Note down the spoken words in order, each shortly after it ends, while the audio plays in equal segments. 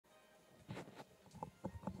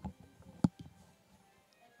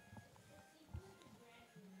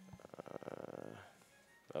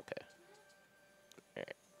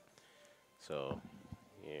So,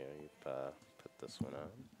 yeah, you put this one on.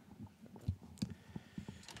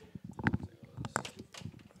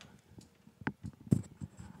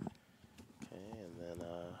 Okay, and then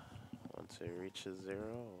once it reaches 0,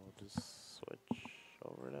 we'll just switch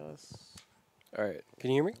over to us. All right. Can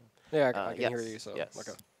you hear me? Yeah, I can Yes, hear you. So yes,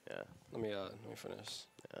 okay. yeah, Let me finish.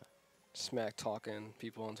 yeah. Smack talking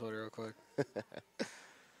people on Twitter real quick.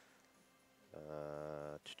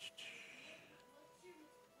 Uh,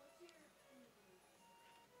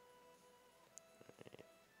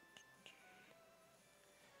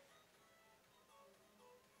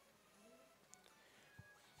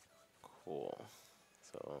 cool.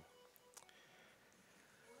 So,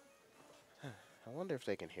 I wonder if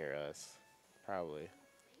they can hear us. Probably.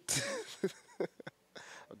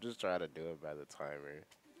 I'm just trying to do it by the timer,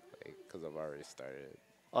 like, cause I've already started.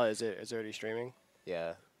 Oh, is it already streaming?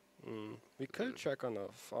 Yeah. We could check on the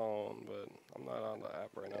phone, but I'm not on the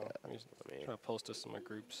app right now. Yeah, Let me let me try to post this in my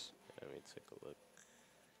groups. take a look.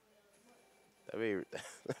 That'd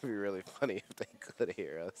be really funny if they could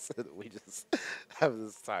hear us. We just have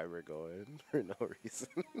this timer going for no reason.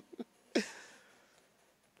 Let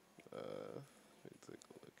me take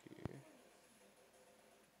a look here.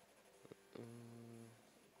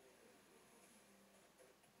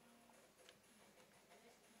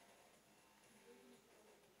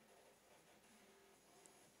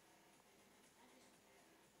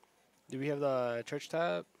 Do we have the church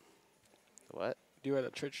tab? What? Do you have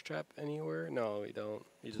the church tab anywhere? No, we don't.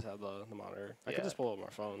 You just have the monitor. I Yeah. could just pull up my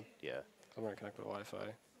phone. Yeah. I'm gonna connect with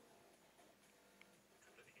Wi-Fi.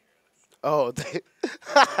 Oh,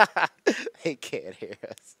 they can't hear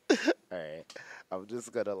us. All right. I'm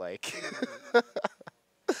just gonna like. All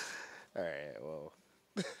right. Well,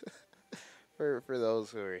 for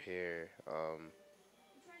those who are here,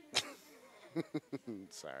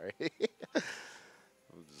 sorry.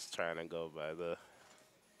 I'm just trying to go by the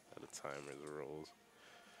timer's rules.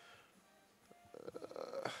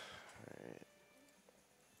 Alright.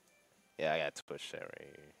 Yeah, I got to push that right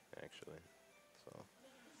here, actually. So,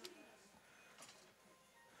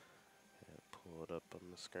 yeah, pull it up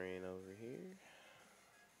on the screen over here.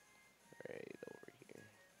 Right over here.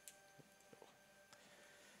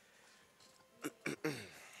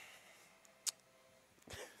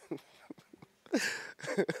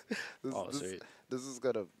 Sweet. This is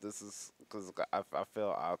because I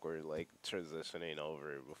feel awkward like transitioning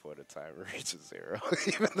over before the timer reaches 0,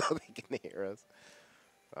 even though they can hear us.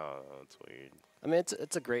 Oh, that's weird. I mean,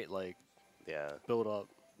 it's a great Yeah. build up.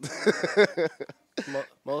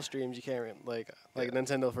 Most streams you can't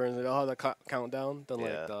Nintendo for instance, they'll have the countdown. Then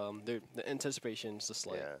Yeah. the anticipation is just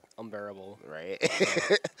unbearable. Right.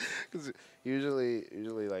 Because usually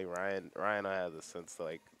like Ryan will have the sense to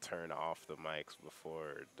like turn off the mics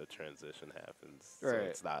before the transition happens. So Right.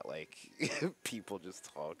 it's not like people just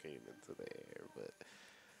talking into the air.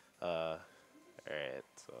 But all right,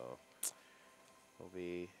 so we'll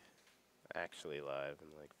be actually live in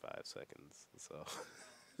like 5 seconds. So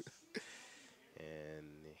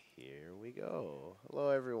and here we go. Hello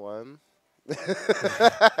everyone.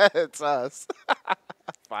 It's us.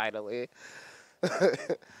 Finally.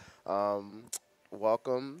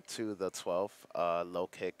 Welcome to the 12th Low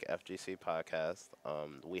Kick FGC podcast.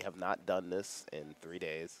 We have not done this in 3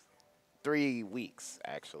 days. 3 weeks,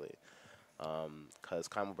 actually. Because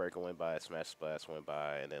Combo Breaker went by, Smash Splash went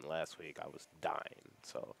by, and then last week I was dying.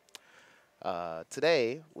 So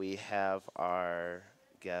today we have our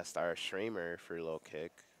guest, our streamer for Low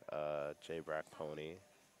Kick, J Brack Pony.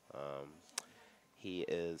 He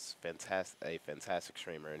is a fantastic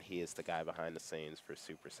streamer, and he is the guy behind the scenes for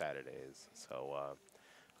Super Saturdays. So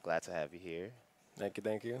glad to have you here. Thank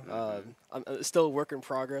you. I'm still a work in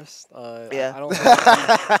progress. Yeah. I don't.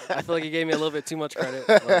 I feel like you gave me a little bit too much credit.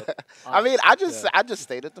 But, I mean, I just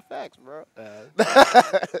stated the facts, bro.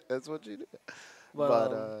 That's what you do.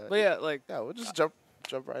 But yeah, we'll just jump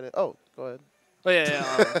right in. Oh, go ahead. But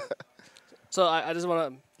yeah. So I just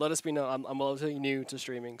want to let us be known. I'm relatively new to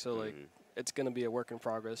streaming, so it's gonna be a work in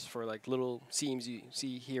progress for like little seams you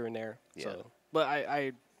see here and there. Yeah. So, but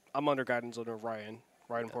I'm under guidance under Ryan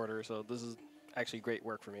Porter, so this is actually great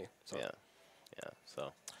work for me. So Yeah.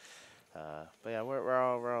 So, but yeah, we're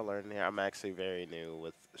all learning here. I'm actually very new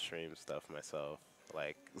with stream stuff myself.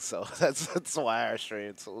 Like, so that's why our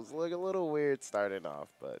streams was like a little weird starting off,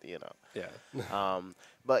 but you know. Yeah.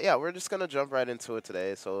 But yeah, we're just gonna jump right into it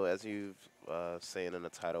today. So as you've seen in the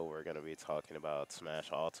title, we're gonna be talking about Smash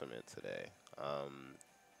Ultimate today.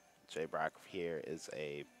 Jay Brock here is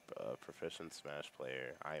a proficient Smash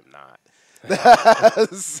player. I am not.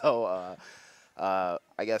 So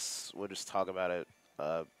I guess we'll just talk about it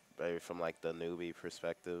maybe from like the newbie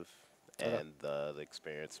perspective, and the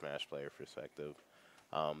experienced Smash player perspective.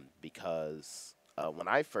 Because when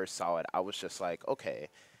I first saw it, I was just like, okay,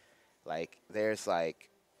 like there's like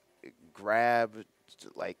grab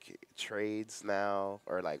like trades now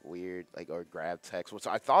or like weird like or grab text, which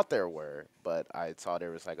I thought there were, but I saw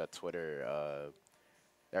there was like a Twitter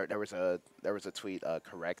there was a tweet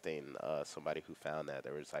correcting somebody who found that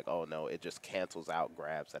there was like, oh no, it just cancels out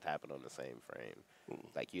grabs that happen on the same frame.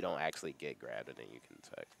 Like you don't actually get grabbed and then you can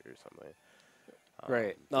text or something.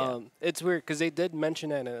 Right. Yeah. It's weird because they did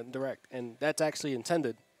mention that in a direct, and that's actually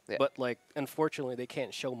intended. Yeah. But like, unfortunately, they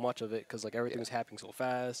can't show much of it because like everything's happening so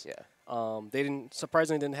fast. Yeah. They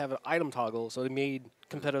didn't have an item toggle, so they made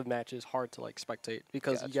competitive matches hard to like spectate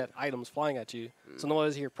because you got items flying at you. So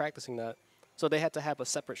nobody's here practicing that. So they had to have a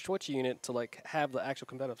separate Twitch unit to like have the actual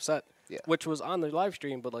competitive set, which was on the live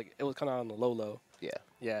stream, but like it was kind of on the low. Yeah.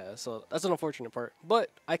 Yeah. So that's an unfortunate part,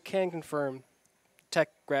 but I can confirm, tech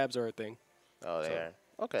grabs are a thing. Oh, they So-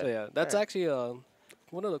 are. Okay. So yeah, that's Alright. actually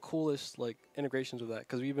one of the coolest like integrations with that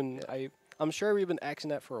because we've been I'm sure we've been asking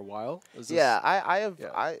that for a while. Is this- Yeah, I have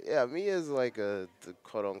Yeah. me as like the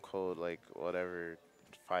quote unquote like whatever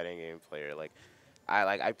fighting game player, like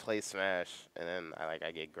I play Smash and then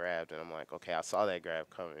I get grabbed and I'm like, okay, I saw that grab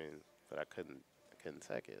coming, but I couldn't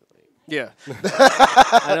tech it. Like Yeah.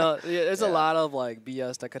 I know. Yeah, there's a Yeah. lot of like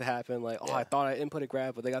BS that could happen. Like, oh, Yeah. I thought I inputted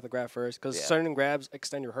grab, but they got the grab first because Yeah. certain grabs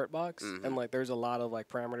extend your hurt box, Mhm. and like there's a lot of like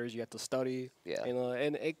parameters you have to study. Yeah. You know,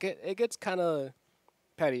 and it gets kind of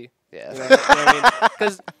petty. yeah. You know what I mean?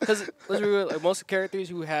 Because let's be real, like, most characters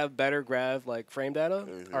who have better grab like frame data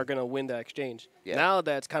are gonna win that exchange. Yeah. Now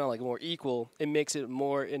that's kind of like more equal. It makes it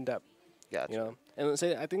more in depth. Gotcha. You know, and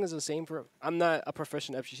I think it's the same for. I'm not a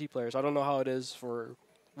proficient FGC player, so I don't know how it is for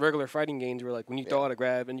regular fighting games where like when you throw out a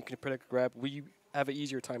grab and you can predict a grab, will you have an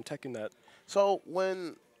easier time teching that? So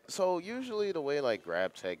usually the way like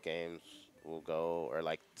grab tech games will go, or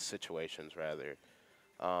like situations rather,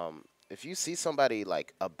 if you see somebody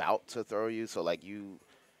like about to throw you, so like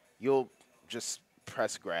you'll just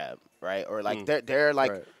press grab, right? Or like they're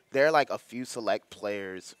like Right. there are like a few select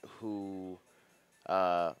players who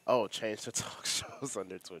change the talk shows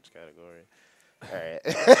under Twitch category. All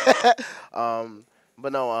right.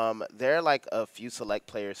 But no, there are like a few select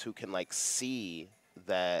players who can like see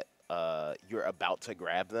that you're about to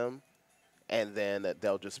grab them, and then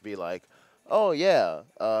they'll just be like, "Oh yeah,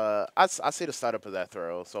 I see the startup of that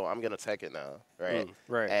throw, so I'm gonna take it now." Right.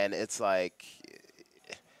 Right. And it's like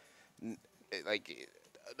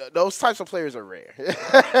those types of players are rare.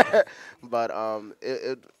 But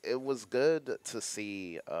it was good to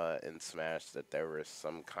see in Smash that there was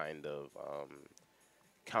some kind of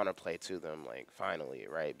counterplay to them, like finally,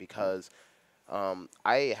 right? Because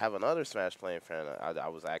I have another Smash playing friend. I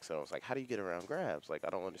was asking, I was like, "How do you get around grabs? Like, I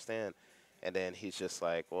don't understand." And then he's just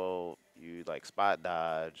like, "Well, you like spot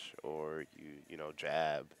dodge or you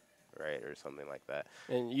jab, right, or something like that."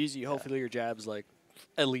 And usually, hopefully, your jab's like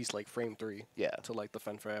at least like frame 3 Yeah. to like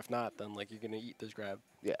defend for. If not, then like you're gonna eat this grab.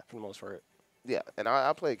 Yeah. For the most part. Yeah, and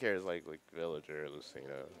I play characters like Villager,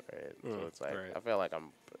 Lucina, right? So it's like right. I feel like I'm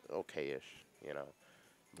okay-ish, you know.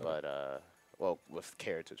 But well, with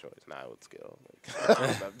character choice, not with skill. Like,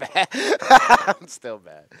 I'm not bad. I'm still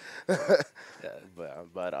bad. Yeah.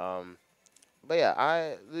 But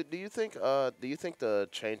yeah, do you think the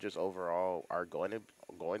changes overall are going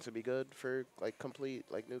to be good for like complete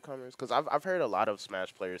like newcomers? Because I've heard a lot of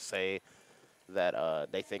Smash players say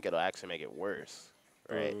that they think it'll actually make it worse,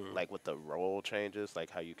 right? Like with the roll changes,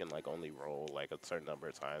 like how you can like only roll like a certain number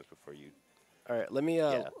of times before you. All right. Let me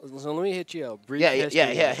so let me hit you a brief Yeah, history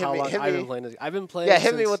yeah. of how long Hit I've me. been playing this. I've been playing. Yeah,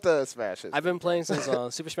 hit me since- with the Smashes. I've been playing since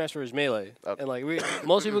Super Smash Bros. Melee, Okay. and like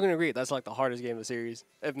most people can agree that's like the hardest game of the series,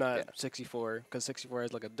 if not Yeah. 64, because 64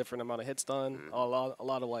 has like a different amount of hits done, a lot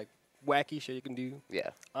of like wacky shit you can do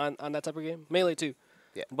Yeah, on that type of game. Melee too.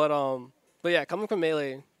 Yeah. But yeah, coming from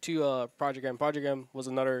Melee to Project M. Project M was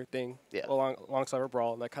another thing. Yeah. Alongside our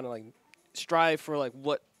Brawl that kind of like strive for like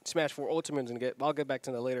what Smash 4 Ultimate is gonna get. But I'll get back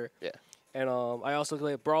to that later. yeah, And I also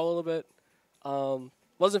played Brawl a little bit.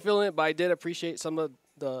 Wasn't feeling it, but I did appreciate some of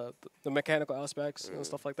the mechanical aspects and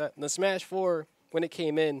stuff like that. And the Smash 4, when it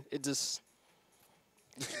came in, it just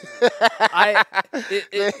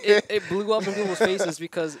it blew up in people's faces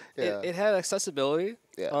because Yeah. it had accessibility.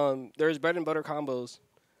 Yeah. There's bread and butter combos,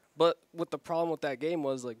 but what the problem with that game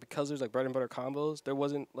was like because there's like bread and butter combos, there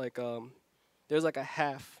wasn't like there's like a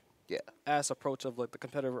half yeah, ass approach of like the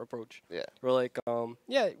competitive approach. yeah, We're like,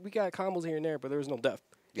 yeah, we got combos here and there, but there was no depth.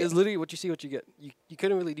 Yeah. It's literally what you see, what you get. You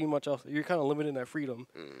couldn't really do much else. You're kind of limited in that freedom.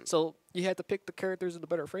 So you had to pick the characters with the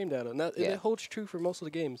better frame data, and and Yeah. it holds true for most of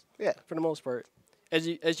the games. yeah. For the most part, as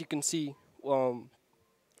you can see,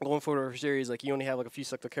 going forward for series, like you only have like a few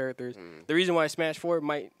selected characters. Mm. The reason why Smash 4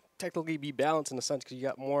 might technically be balanced in a sense because you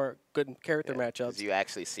got more good character matchups. You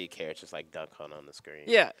actually see characters like Duck Hunt on the screen.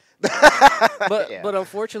 Yeah. But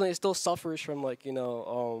unfortunately, it still suffers from like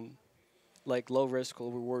like low risk, low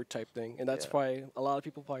reward type thing, and that's why a lot of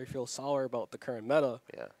people probably feel sour about the current meta.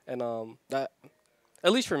 Yeah. And that,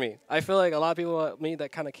 at least for me, I feel like a lot of people like me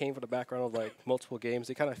that kind of came from the background of like multiple games,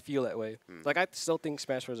 they kind of feel that way. Like I still think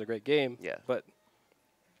Smash Bros is a great game. Yeah. But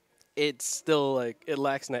it's still like it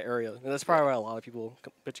lacks in that area, and that's probably why a lot of people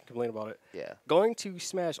bitch and complain about it. Yeah. Going to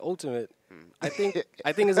Smash Ultimate, I think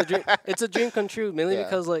is a dream. It's a dream come true, mainly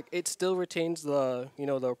because like it still retains the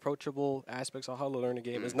the approachable aspects of how to learn a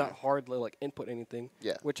game. It's not hard to like input anything.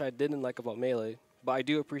 Yeah. Which I didn't like about Melee, but I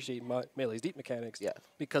do appreciate Melee's deep mechanics. Yeah.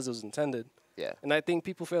 Because it was intended. Yeah. And I think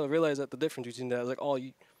people fail to realize that the difference between that is like, oh,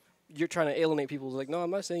 you're trying to alienate people. It's like, no,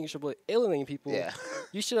 I'm not saying you should be alienating people. Yeah.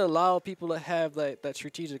 You should allow people to have like that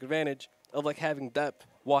strategic advantage of like having depth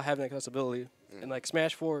while having accessibility. And like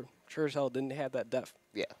Smash 4, sure as hell didn't have that depth.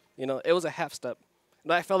 Yeah. It was a half step.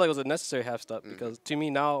 And I felt like it was a necessary half step because to me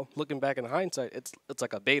now, looking back in hindsight, it's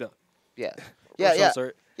like a beta. Yeah.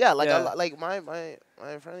 Yeah. Like my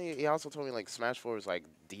friend, he also told me like Smash 4 is like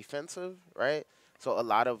defensive, right? So a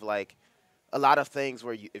lot of things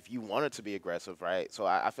where if you wanted to be aggressive, right? So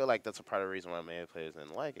I feel like that's a part of the reason why many players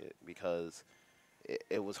didn't like it, because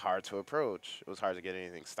it was hard to approach. It was hard to get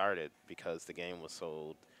anything started because the game was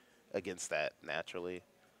sold against that naturally.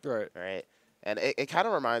 Right. Right. And it kind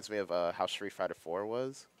of reminds me of how Street Fighter 4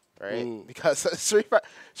 was, right? Mm. Because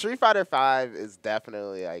Street Fighter 5 is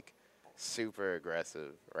definitely like super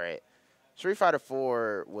aggressive, right? Street Fighter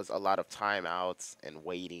 4 was a lot of timeouts and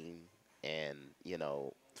waiting and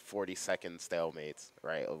 40-second stalemates,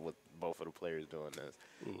 right? With both of the players doing this,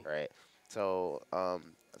 right? So I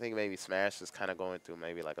think maybe Smash is kind of going through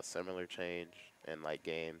maybe like a similar change in like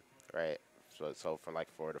game, right? So from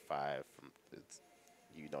like 4 to 5,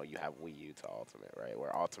 you have Wii U to Ultimate, right?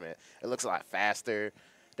 Where Ultimate, it looks a lot faster.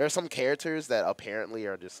 There are some characters that apparently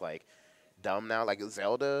are just like dumb now, like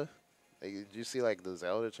Zelda. Like, did you see like the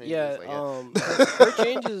Zelda changes? Yeah, her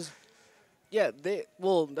changes. Yeah,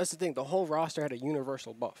 that's the thing. The whole roster had a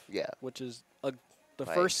universal buff. Yeah. Which is the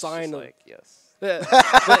first sign of yes. Yeah,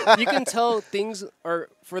 but you can tell things are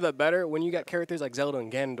for the better when you got characters like Zelda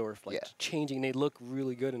and Ganondorf changing. They look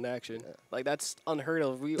really good in action. Yeah. Like that's unheard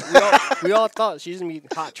of. We all thought she's gonna be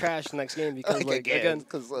hot trash the next game because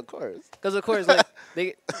because of course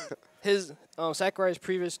like Sakurai's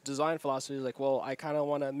previous design philosophy is like, well, I kind of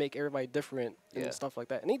want to make everybody different and stuff like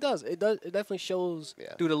that, and he does. It definitely shows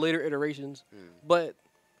through the later iterations. But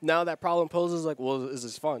now that problem poses like, well, is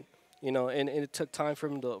this fun? And it took time for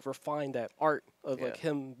him to refine that art of like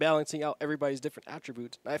him balancing out everybody's different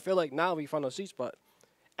attributes. And I feel like now we found a sweet spot.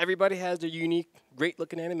 Everybody has their unique,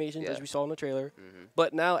 great-looking animations, as we saw in the trailer.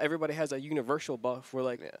 But now everybody has a universal buff where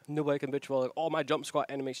like nobody can bitch about like, oh, my jump squat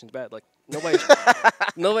animation's bad. Like nobody's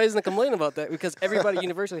gonna complain about that because everybody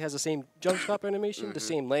universally has the same jump squat animation, the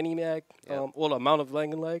same landing lag, the amount of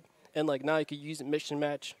landing lag, and like now you could use it mix and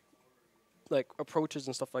match like approaches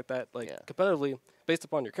and stuff like that, like competitively based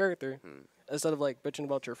upon your character, instead of like bitching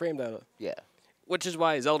about your frame data. Yeah. Which is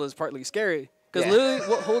why Zelda is partly scary, because literally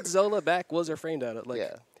what holds Zelda back was her frame data. Like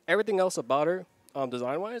everything else about her,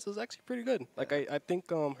 design wise, is actually pretty good. Like I think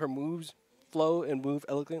her moves flow and move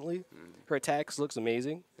elegantly. Her attacks looks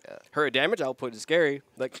amazing. Her damage output is scary.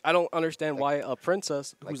 Like I don't understand why a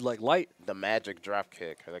princess who's like light, the magic drop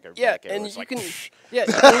kick, like her back and you like can you can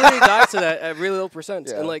literally die to that at really low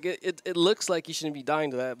percents, and like it looks like you shouldn't be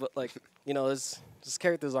dying to that, but like it's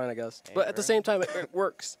character design, I guess. But at the same time, it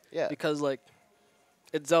works. Because like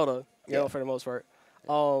it's Zelda, for the most part.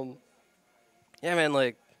 Yeah, man,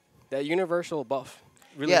 like that universal buff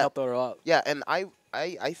really helped out a lot. Yeah, and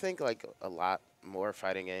I think like a lot more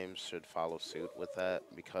fighting games should follow suit with that,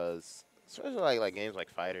 because especially like games like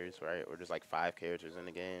Fighters, right, or just like 5 characters in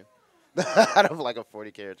the game out of like a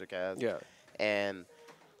 40 character cast. Yeah. And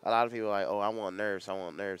a lot of people are like, oh, I want nerfs.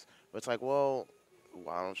 But it's like, well,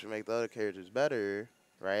 why don't you make the other characters better,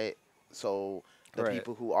 right? So the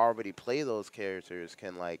people who already play those characters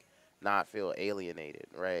can like not feel alienated,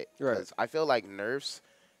 right? Because I feel like nerfs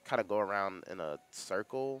kind of go around in a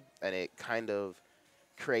circle, and it kind of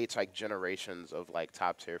creates like generations of like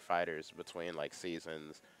top tier fighters between like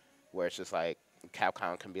seasons, where it's just like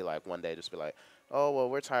Capcom can be like one day just be like, oh well,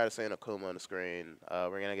 we're tired of seeing Akuma on the screen.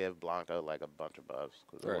 We're gonna give Blanca like a bunch of buffs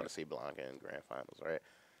because we want to see Blanca in grand finals, right?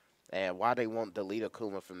 And while they won't delete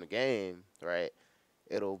Akuma from the game, right,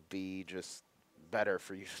 it'll be just better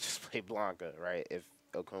for you to just play Blanca, right? If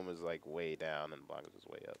Akuma's like way down and Blanca's just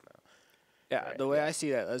way up now. Yeah, right? the way I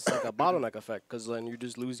see that, it's like a bottleneck effect because then you're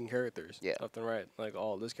just losing characters Yeah. left and right. Like,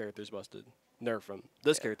 oh, this character's busted, nerf him.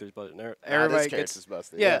 This character's busted, nerf. This Everybody character's gets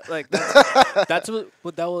busted. Yeah, like that's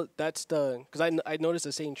what that was. That's the because I noticed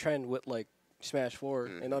the same trend with like Smash 4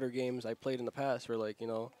 and other games I played in the past where like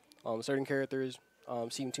certain characters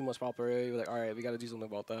seem too much popularity. We're like, all right, we got to do something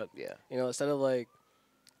about that. Yeah. Instead of like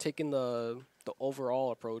taking the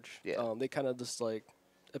overall approach, Yeah. they kind of just like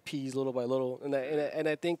appease little by little, and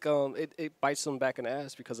I think it bites them back in the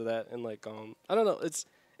ass because of that. And like I don't know,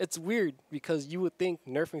 it's weird because you would think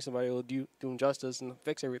nerfing somebody will do them justice and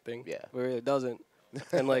fix everything, Yeah. where it doesn't.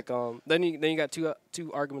 And like then you got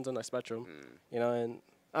two arguments on that spectrum, and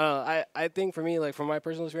I think for me, like from my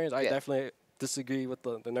personal experience, I definitely disagree with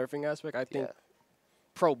the nerfing aspect. I think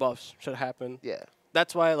pro buffs should happen. Yeah.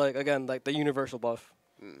 That's why like again like the universal buff.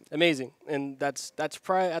 Amazing, and that's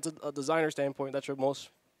probably as a designer standpoint, that's what most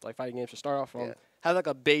like fighting games should start off from. Yeah. Have like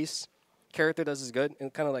a base character that's as good,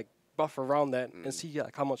 and kind of like buff around that, and see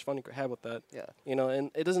like how much fun you could have with that. Yeah.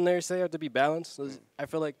 And it doesn't necessarily have to be balanced. I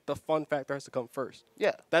feel like the fun factor has to come first.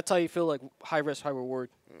 Yeah. That's how you feel like high risk, high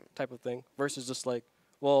reward type of thing, versus just like,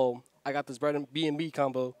 well, I got this bread and B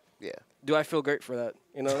combo. Yeah. Do I feel great for that?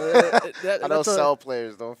 I know cell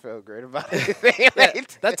players don't feel great about anything.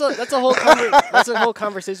 That's a whole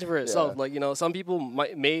conversation for itself. Yeah. Like some people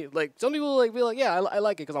some people like be like, yeah, I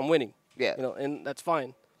like it because I'm winning. Yeah. And that's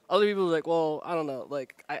fine. Other people are like, well, I don't know,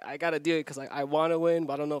 like I gotta do it because I want to win,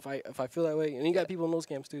 but I don't know if I feel that way. And you got people in those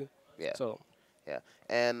camps too. Yeah. So. Yeah,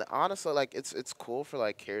 and honestly, like it's cool for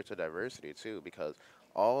like character diversity too, because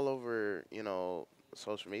all over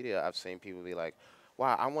social media, I've seen people be like,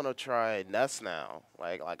 wow, I want to try Ness now.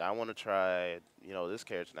 Like I want to try, this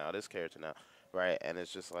character now, right? And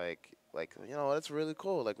it's just like it's really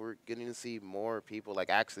cool. Like we're getting to see more people like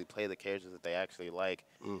actually play the characters that they actually like,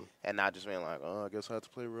 and not just being like, oh, I guess I have to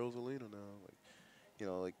play Rosalina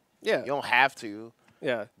now. Yeah. You don't have to.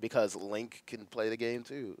 Yeah. Because Link can play the game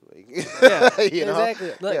too. Yeah.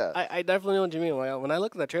 Exactly. Like, yeah. I definitely know what you mean. When I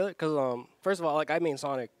look at that trailer, because first of all, like I main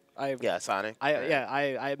Sonic. Sonic.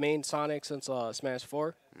 I main Sonic since Smash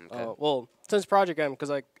 4. Okay. Well, since Project M, because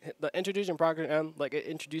like the introduction Project M, like it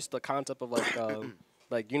introduced the concept of like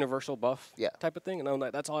like universal buff type of thing, and I'm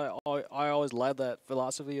like that's all I always led that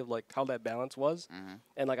philosophy of like how that balance was,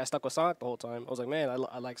 and like I stuck with Sonic the whole time. I was like, man, I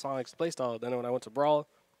like Sonic's playstyle. Then when I went to Brawl,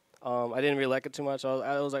 I didn't really like it too much.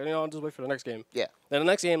 I was like, I'll just wait for the next game. Yeah. Then the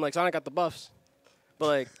next game, like Sonic got the buffs. But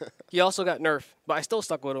like he also got nerfed, but I still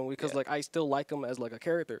stuck with him because like I still like him as like a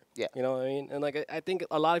character. Yeah. You know what I mean? And like I think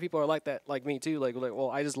a lot of people are like that, like me too. Like well,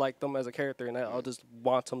 I just like them as a character, and I'll just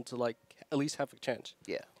want them to like at least have a chance.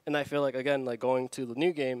 Yeah. And I feel like again, like going to the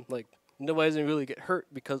new game, like nobody doesn't really get hurt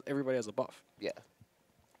because everybody has a buff. Yeah.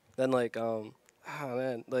 Then like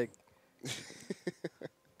man, like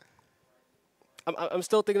I'm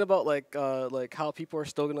still thinking about like how people are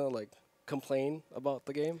still gonna like complain about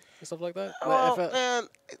the game and stuff like that. Oh, man,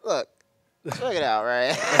 look, check it out,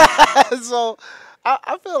 right? So,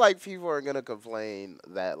 I feel like people are gonna complain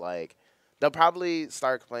that like they'll probably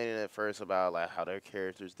start complaining at first about like how their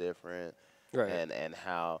character's different, right? And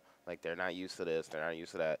how like they're not used to this, they're not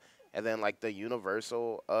used to that, and then like the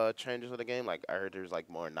universal changes of the game. Like I heard there's like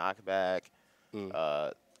more knockback.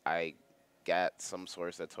 I got some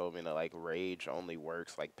source that told me that like rage only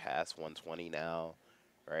works like past 120 now.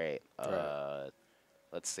 Right.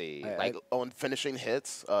 Let's see. On finishing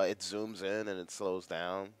hits, it zooms in and it slows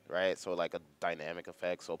down. Right. So like a dynamic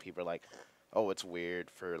effect. So people are like, oh, it's weird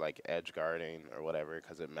for like edge guarding or whatever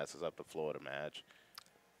because it messes up the flow of the match.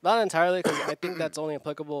 Not entirely, because I think that's only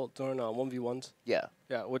applicable during 1v1s. Yeah.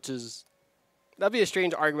 Yeah, that'd be a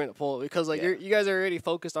strange argument to pull because like you guys are already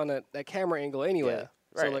focused on that camera angle anyway. Yeah.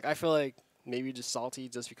 Right. So like I feel like maybe you're just salty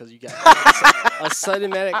just because you got a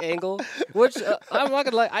cinematic angle, which I'm not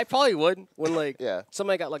gonna lie, I probably would when like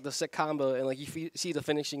somebody got like the sick combo and like you see the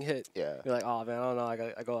finishing hit. Yeah. You're like, oh man, I don't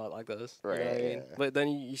know, I go out like this. Right. You know what I mean? But then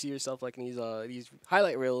you see yourself like in these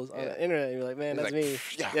highlight reels on the internet, and you're like, man, that's me.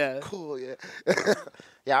 Yeah. Cool. Yeah.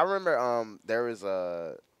 Yeah, I remember there was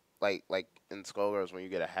a like in Skullgirls when you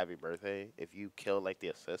get a happy birthday, if you kill like the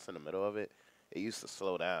assist in the middle of it, it used to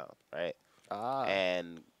slow down, right?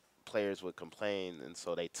 And players would complain, and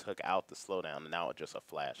so they took out the slowdown, and now it just a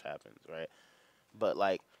flash happens, right? But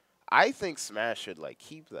like, I think Smash should like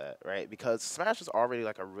keep that, right? Because Smash is already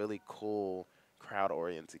like a really cool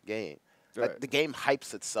crowd-oriented game. Right. Like the game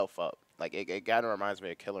hypes itself up. Like it kind of reminds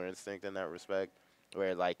me of Killer Instinct in that respect,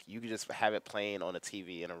 where like you could just have it playing on a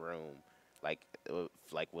TV in a room, like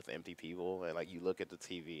with empty people, and like you look at the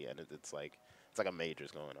TV and it's like It's like a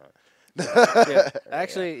majors going on. Yeah,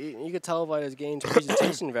 actually, you could tell by this game's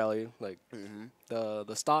presentation value, like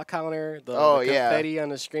the stock counter, the confetti on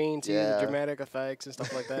the screen too, the dramatic effects and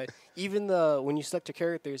stuff like that. Even when you select your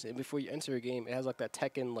characters and before you enter a game, it has like that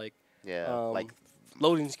Tekken like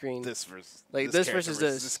loading screen. This versus this versus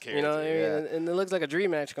this. You know what I mean? And it looks like a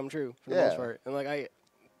dream match come true for the most part. And like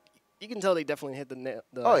you can tell they definitely hit the hammer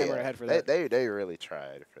on the head for that. They really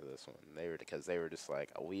tried for this one. Because they were just like,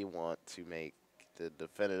 we want to make the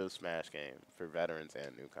definitive Smash game for veterans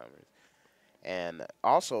and newcomers. And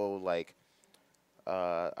also, like,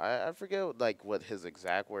 I forget like what his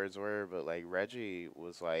exact words were, but like Reggie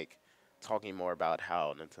was like talking more about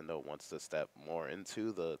how Nintendo wants to step more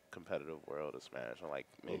into the competitive world of Smash and like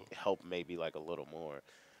help maybe like a little more,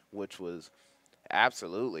 which was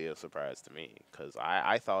absolutely a surprise to me because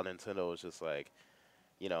I thought Nintendo was just like,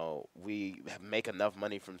 you know, we make enough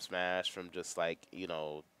money from Smash from just like, you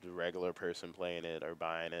know, the regular person playing it or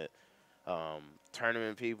buying it.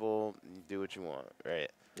 Tournament people, do what you want,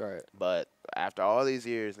 right? Right. But after all these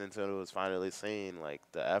years, Nintendo has finally seen like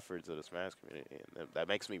the efforts of the Smash community, and that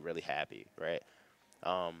makes me really happy, right?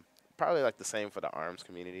 Probably like the same for the ARMS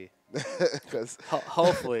community, because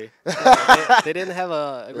hopefully they didn't have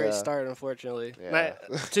a great start, unfortunately. Yeah.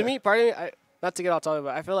 To me, part of me, not to get off topic,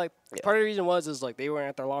 but I feel like part of the reason is like they weren't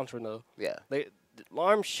at their launch window. Yeah.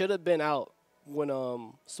 ARMS should have been out when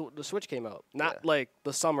the Switch came out, not like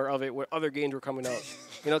the summer of it where other games were coming out.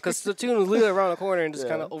 You know, because Splatoon was literally around the corner and just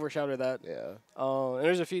kind of overshadowed that. Yeah. And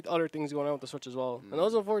there's a few other things going on with the Switch as well. And that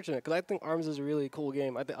was unfortunate because I think ARMS is a really cool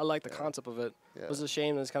game. I like the concept of it. Yeah. It was a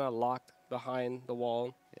shame that it's kind of locked behind the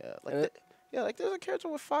wall. Yeah. Like there's a character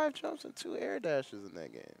with 5 jumps and 2 air dashes in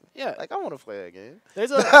that game. Yeah. Like I want to play that game.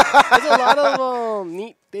 There's a lot of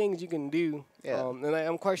neat things you can do. Yeah. And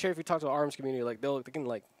I'm quite sure if you talk to the ARMS community, like they can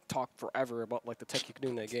like talk forever about like the tech you can do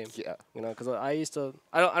in that game. Yeah. You know, because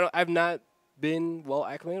I've not been well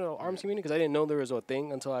acclimated with the ARMS community because I didn't know there was a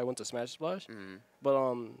thing until I went to Smash Splash.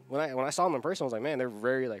 But when I saw them in person, I was like, man, they're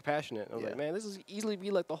very like passionate. I was like, man, this is easily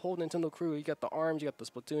be like the whole Nintendo crew. You got the ARMS, you got the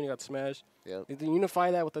Splatoon, you got the Smash. Yeah. You can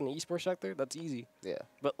unify that within the esports sector. That's easy. Yeah.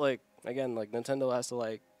 But like again, like Nintendo has to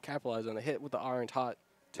like capitalize on a hit with the orange hot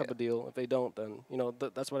type of deal. If they don't, then you know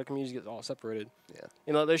that's why the communities get all separated. Yeah.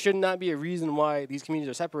 You know, there should not be a reason why these communities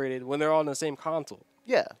are separated when they're all on the same console.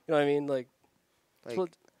 Yeah. You know what I mean? Like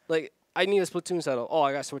I need a Splatoon setup. Oh,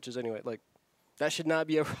 I got Switches anyway. Like, that should not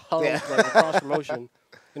be a problem. Like a cross promotion.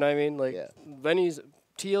 You know what I mean? Like venues,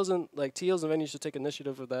 TOs and venues should take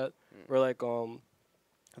initiative with that. Where like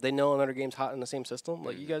if they know another game's hot in the same system,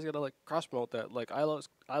 like you guys gotta like cross promote that. Like I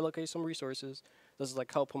allocate some resources. This is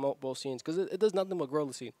like help promote both scenes because it does nothing but grow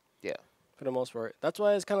the scene. Yeah. For the most part. That's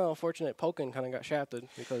why it's kind of unfortunate Pokken kind of got shafted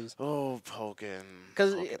because... Oh, Pokken.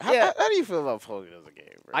 Because how do you feel about Pokken as a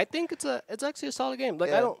game, bro? I think it's actually a solid game. Like,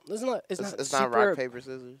 it's not super, not rock, paper,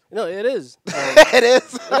 scissors? No, it is. It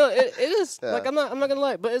is? No, it is. Yeah. Like, I'm not going to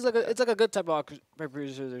lie, but it's like a good type of rock, paper,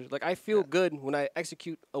 scissors. Like, I feel good when I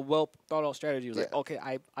execute a well-thought-out strategy. It's like, okay,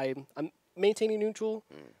 I'm maintaining neutral.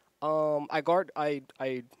 I guard. I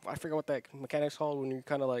forget what that mechanic's called when you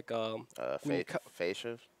kind of like phase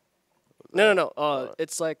shift. No.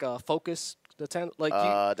 It's like focus.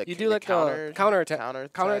 Like you do like a counter attack.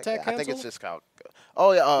 I think it's just counter.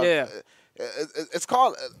 Oh yeah. Yeah. It's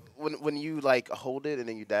called when you like hold it and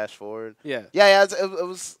then you dash forward. Yeah. Yeah. It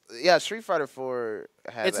was Street Fighter 4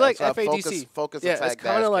 has. It's like FADC. Focus yeah, attack. It's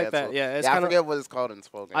kind of like cancel. that. Yeah. It's I forget what it's called in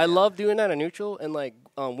spoken. I love doing that in neutral and like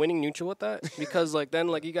winning neutral with that because like then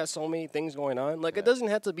like you got so many things going on. Like it doesn't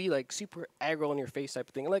have to be like super aggro in your face type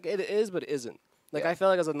of thing. Like it is, but it isn't. Like I feel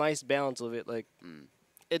like it's a nice balance of it. Like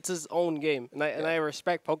it's his own game, and I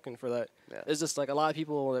respect Pokken for that. Yeah. It's just like a lot of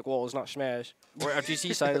people are like, well, it's not Smash. Or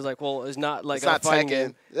FGC side is like, well, it's not like a fighting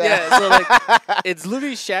game. Yeah, so like it's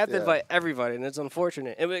literally shafted by everybody, and it's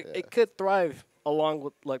unfortunate. And it could thrive along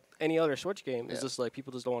with like any other Switch game. It's just like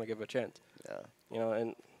people just don't want to give it a chance. Yeah, you know,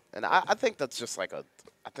 and I think that's just like a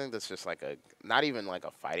not even like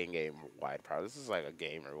a fighting game wide problem. This is like a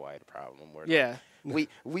gamer wide problem. Where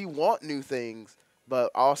we want new things,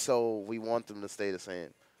 but also we want them to stay the same.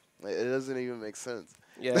 It doesn't even make sense.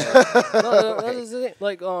 Yeah. That's it.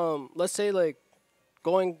 Like let's say like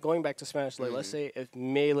going back to Smash. Like let's say if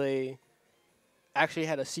Melee actually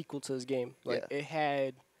had a sequel to this game, like it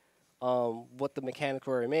had what the mechanics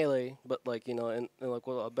were in Melee, but like you know, and like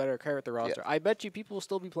with a better character roster. I bet you people will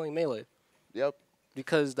still be playing Melee. Yep.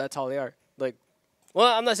 Because that's how they are. Like, well,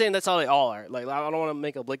 I'm not saying that's how they all are. Like, I don't want to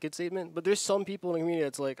make a blanket statement, but there's some people in the community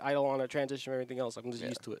that's like, I don't want to transition from everything else. I'm just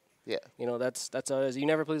used to it. Yeah. You know, that's how it is. You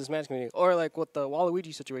never play the Smash community. Or like what the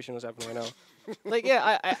Waluigi situation was happening right now. Like,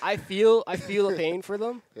 yeah, I feel the pain for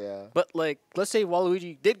them. Yeah. But, like, let's say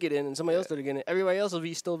Waluigi did get in and somebody else didn't get in. Everybody else will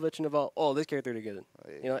be still bitching about, oh, this character didn't get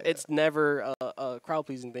in. You know, it's never a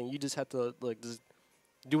crowd-pleasing thing. You just have to, like, just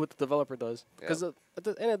do what the developer does. Because at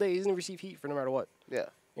the end of the day, he's going to receive heat for no matter what. Yeah.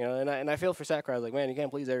 You know, and I feel for Sakurai. Like, man, you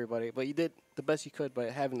can't please everybody. But you did the best you could by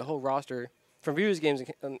having the whole roster from previous games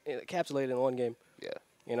encapsulated in one game. Yeah.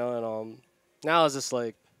 You know, and now it's just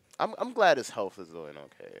like, I'm glad his health is doing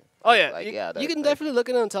okay. oh yeah, like, you can definitely look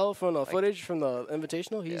at him and tell from the footage from the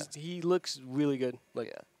Invitational. He looks really good.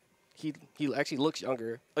 Like he actually looks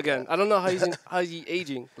younger. Again, I don't know how he's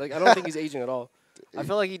aging. Like I don't think he's aging at all. I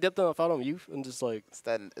feel like he dipped in a fountain of youth and just like it's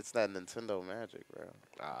that Nintendo magic, bro.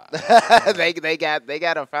 They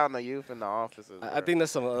got a fountain of youth in the offices. I think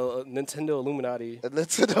that's some Nintendo Illuminati.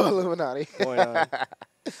 Nintendo Illuminati going on.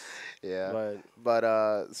 Yeah,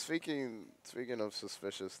 but speaking of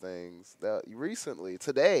suspicious things, recently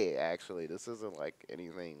today actually, this isn't like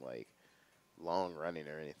anything like long running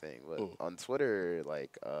or anything, but on Twitter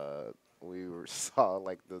like we saw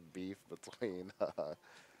like the beef between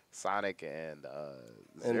Sonic and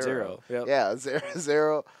Zero. Yep. Yeah,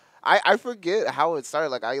 Zero. I forget how it started.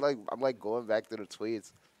 Like I'm like going back to the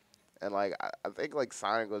tweets, and like I think like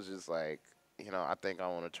Sonic was just like, you know, I think I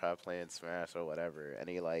want to try playing Smash or whatever, and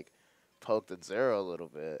he like poked at Zero a little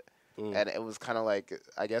bit, and it was kind of like,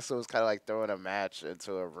 I guess it was kind of like throwing a match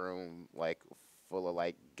into a room like full of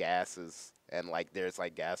like gases, and like there's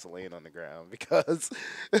like gasoline on the ground because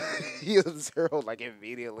Zero like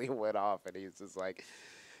immediately went off, and he's just like,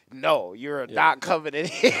 no, you're not coming in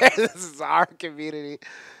here. This is our community.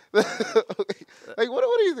 Like, what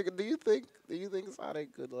do you think? Do you think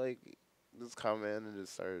Sonic could like just come in and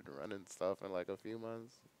just start running stuff in like a few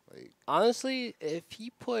months? Like, honestly, if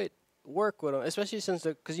he put work with him, especially since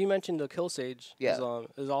because you mentioned the Kill Sage is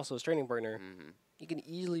also his training partner, he can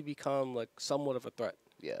easily become like somewhat of a threat.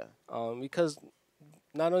 Yeah. Because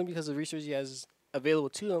not only because of the resources he has available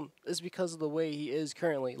to him, it's because of the way he is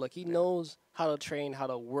currently. Like he knows how to train, how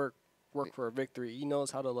to work for a victory. He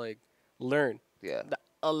knows how to like learn. Yeah.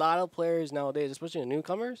 A lot of players nowadays, especially the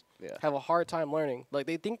newcomers, have a hard time learning. Like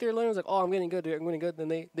they think they're learning, it's like, oh, I'm getting good,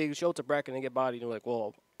 Then they show up to bracket and they get bodied, and they're like,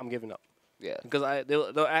 well, I'm giving up. Yeah. Because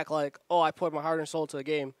they'll act like, oh, I put my heart and soul to a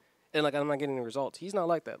game, and like I'm not getting the results. He's not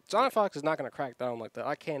like that. Sonic Fox is not gonna crack down like that.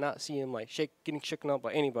 I cannot see him like getting shaken up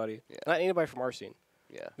by anybody. Yeah. Not anybody from our scene.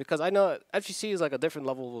 Yeah. Because I know FGC is like a different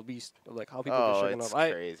level of a beast of like how people get shaken up.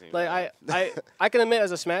 Crazy, I can admit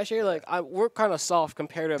as a Smasher, like we're kind of soft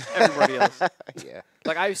compared to everybody else. Yeah.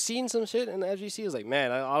 Like I've seen some shit in the FGC. Is like,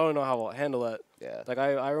 man, I don't know how I'll handle that. Yeah. Like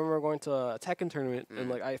I remember going to a Tekken tournament and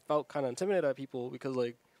like I felt kind of intimidated at people because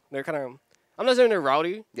like they're kind of, I'm not saying they're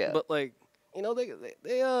rowdy, but like, you know,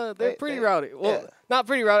 they're pretty rowdy. Well, not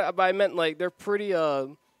pretty rowdy, but I meant like they're pretty I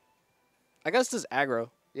guess just aggro.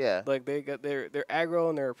 Yeah. Like they're aggro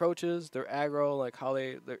in their approaches. They're aggro like how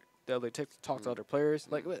they talk to other players,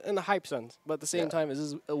 like in the hype sense. But at the same time, it's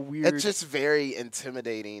just a weird. It's just very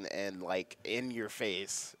intimidating and like in your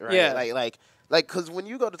face, right? Yeah. Like, because when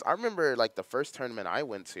you go to, I remember like the first tournament I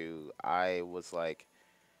went to, I was like,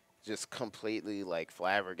 just completely like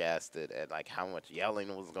flabbergasted at like how much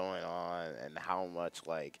yelling was going on and how much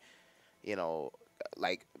like, you know,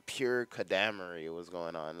 like pure Kadamari was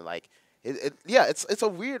going on. Like, it's a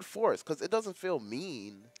weird force because it doesn't feel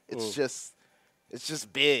mean. It's just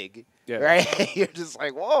big, right? You're just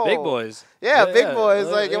like, whoa, big boys. Yeah, big boys.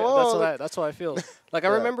 Like, whoa. That's what I feel. Like I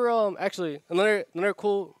remember, actually another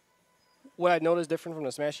cool. What I noticed different from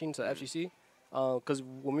the Smash scene to FGC, because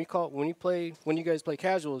when you guys play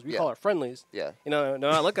casuals, we call it friendlies. Yeah. You know,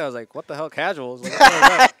 I look at it, I was like, what the hell, casuals?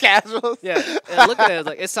 Like, casuals. Yeah. And I look at it, it's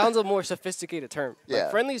like it sounds a more sophisticated term. Yeah.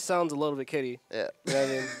 Like, friendlies sounds a little bit kiddie. Yeah. You know what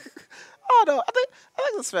I mean? Oh no, I think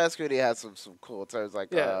the Smash community has some cool terms.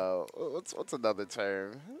 Like, what's another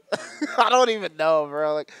term? I don't even know,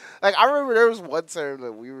 bro. Like I remember there was one term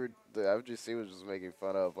that the FGC was just making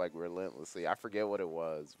fun of like relentlessly. I forget what it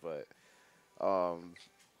was, but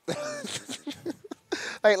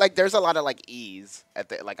like there's a lot of like E's at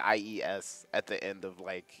the like IES at the end of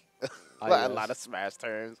like a lot of Smash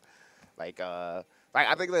terms. Like I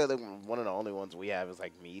think one of the only ones we have is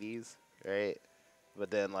like meaties, right? But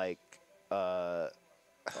then like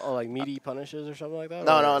like meaty punishes or something like that.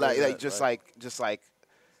 No, like just like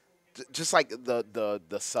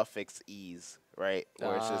the suffix "e's," right?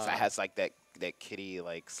 Where it's just it has like that kitty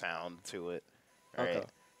like sound to it, right? Okay.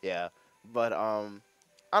 Yeah, but I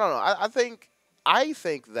don't know. I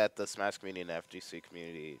think that the Smash community and the FGC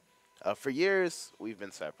community, for years we've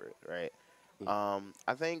been separate, right?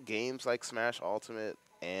 I think games like Smash Ultimate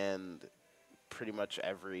and pretty much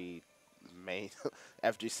every main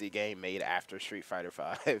FGC game made after Street Fighter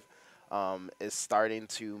Five, is starting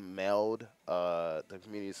to meld the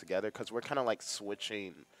communities together because we're kind of like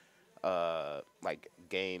switching like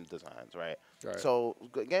game designs, right? Right. So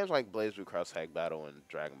games like BlazBlue Cross Tag Battle and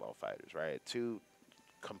Dragon Ball Fighters, right? Two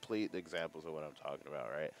complete examples of what I'm talking about,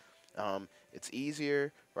 right? It's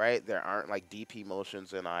easier, right? There aren't like DP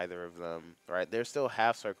motions in either of them, right? There's still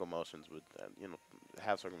half circle motions, but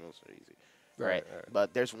half circle motions are easy, right?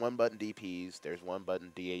 But there's one button DPs, there's one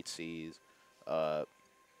button DHCs.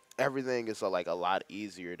 Everything is like a lot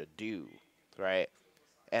easier to do, right?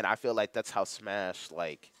 And I feel like that's how Smash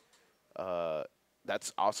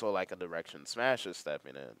that's also like a direction Smash is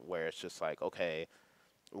stepping in, where it's just like, okay,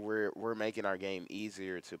 we're making our game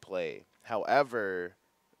easier to play. However,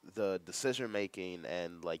 the decision making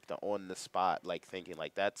and like the on the spot like thinking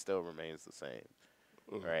like that still remains the same,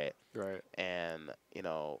 right? Right. And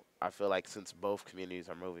I feel like since both communities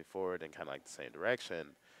are moving forward in kind of like the same direction,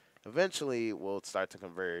 eventually we'll start to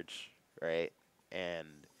converge, right? And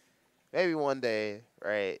maybe one day,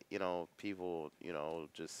 right? People,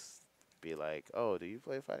 just be like, "Oh, do you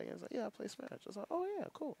play fighting games?" Like, "Yeah, I play Smash." It's like, "Oh yeah,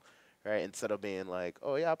 cool." Right? Instead of being like,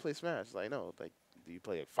 "Oh yeah, I play Smash." It's like, no, like, do you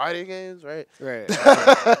play like, fighting games, right? Right.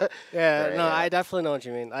 Yeah. Right, No, yeah. I definitely know what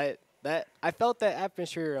you mean. I felt that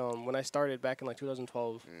atmosphere when I started back in like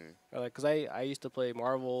 2012. Like, cause I used to play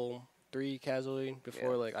Marvel 3 casually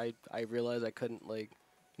before like I realized I couldn't like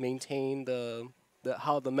maintain the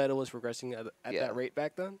how the meta was progressing at that rate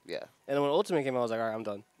back then. Yeah. And then when Ultimate came out, I was like, all right, I'm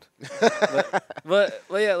done. but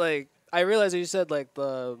yeah, like I realized that you said like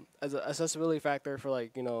as an accessibility factor for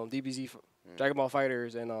like DBZ, Dragon Ball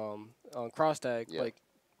Fighters, and Cross Tag, like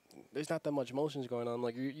there's not that much motions going on.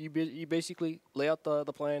 Like you basically lay out the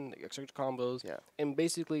plan, execute combos, and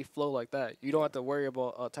basically flow like that. You don't have to worry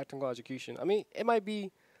about technical execution. I mean, it might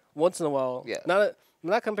be once in a while. Yeah.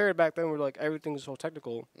 Not compared back then where like everything's so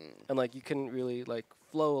technical and like you couldn't really like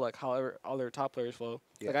flow like how other top players flow.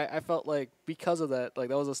 Yeah. Like I felt like because of that, like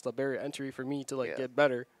that was just the barrier entry for me to like get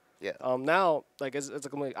better. Yeah. Now like it's a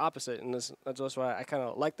complete opposite, and that's why I kind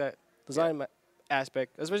of like that design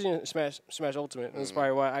aspect, especially in Smash Ultimate. And that's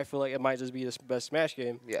probably why I feel like it might just be the best Smash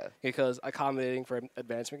game. Yeah. Because accommodating for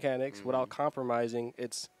advanced mechanics without compromising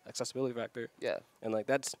its accessibility factor. Yeah. And like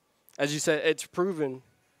that's, as you said, it's proven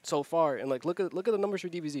so far. And like look at the numbers for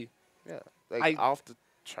DBZ. Yeah. Like off the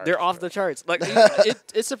charts. They're off the charts. Like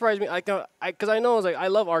it surprised me. Because I know I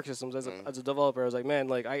love Arc Systems as a developer. I was like, man,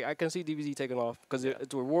 like I can see DBZ taking off because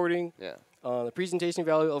it's rewarding. Yeah. The presentation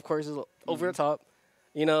value, of course, is over the top.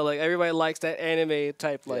 Like everybody likes that anime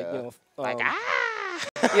type, like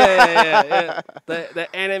yeah. The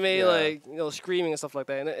anime, like screaming and stuff like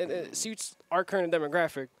that, and it suits our current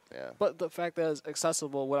demographic. Yeah. But the fact that it's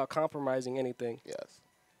accessible without compromising anything. Yes.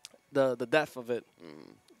 The depth of it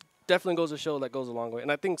definitely goes to show that goes a long way,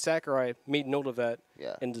 and I think Sakurai made note of that.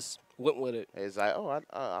 Yeah. And just went with it. It's like, oh, I'm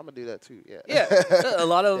gonna do that too. Yeah. Yeah. a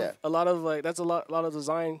lot of like that's a lot of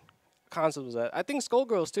design concepts of that. I think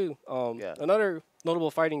Skullgirls too. Another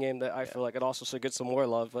notable fighting game that I feel like it also should get some more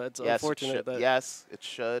love, but it's unfortunate that it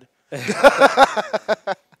should. I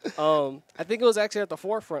think it was actually at the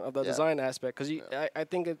forefront of the design aspect because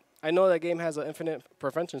I know that game has an infinite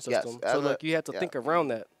prevention system, so like you had to think around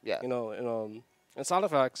that. Yeah. And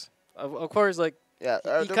Sonic Fox, of course, like he kind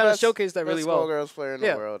of showcased that really well. Skullgirls player in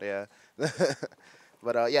the world, yeah.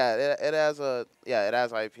 But it has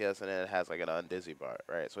IPS and it has like an undizzy bar,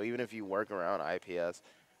 right? So even if you work around IPS,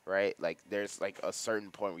 right, like there's like a certain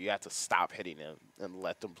point where you have to stop hitting them and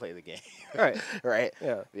let them play the game, right? Right?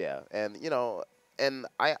 Yeah, yeah, and and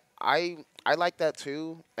I like that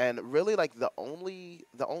too. And really, like the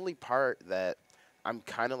only part that I'm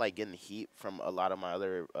kind of like getting heat from a lot of my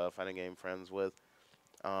other fighting game friends with,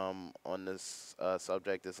 on this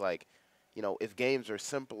subject is like, if games are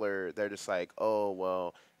simpler, they're just like, oh,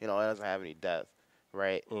 well, it doesn't have any depth,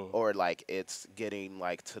 right? Or like it's getting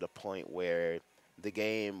like to the point where the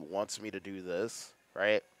game wants me to do this,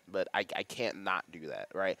 right? But I can't not do that,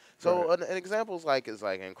 right? So an example is like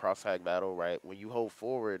in Cross Tag Battle, right? When you hold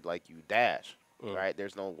forward, like you dash, right?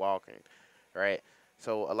 There's no walking, right?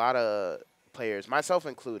 So a lot of players, myself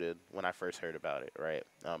included, when I first heard about it, right?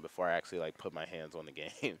 Before I actually like put my hands on the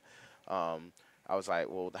game, I was like,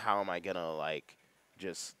 well, how am I gonna like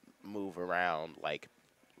just move around like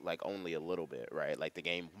only a little bit, right? Like the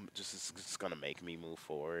game just gonna make me move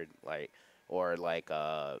forward, like, or like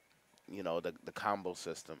the combo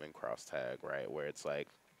system in Cross Tag, right? Where it's like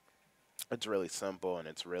it's really simple and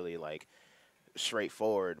it's really like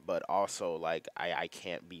straightforward, but also like I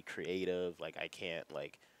can't be creative, like I can't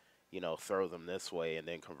like throw them this way and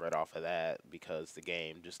then convert off of that because the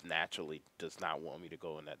game just naturally does not want me to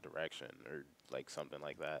go in that direction or like something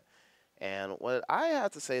like that. And what I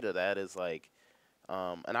have to say to that is like,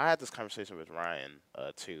 and I had this conversation with Ryan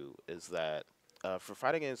too, is that for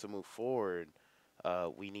fighting games to move forward,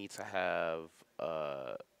 we need to have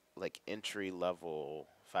like entry level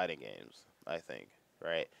fighting games. I think,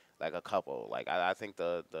 right? Like a couple. Like I think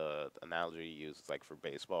the analogy you use is like for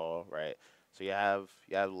baseball, right? So you have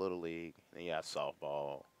little league, and then you have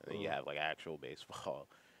softball, and then you have like actual baseball,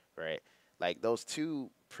 right? Like those two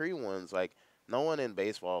pre ones, like no one in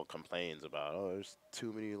baseball complains about, oh, there's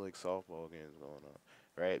too many like softball games going on,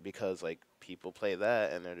 right? Because like people play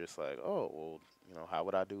that and they're just like, oh, well, how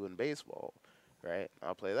would I do in baseball, right?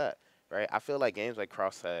 I'll play that, right? I feel like games like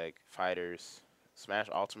Cross Tag, Fighters, Smash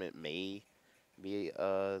Ultimate may be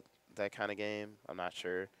that kind of game. I'm not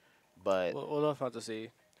sure, but We'll have to see.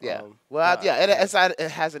 yeah. Well, yeah,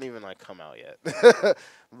 it hasn't even like come out yet.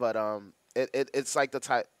 But it's like the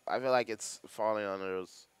type. I feel like it's falling under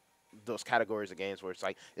those categories of games where it's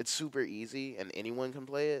like it's super easy and anyone can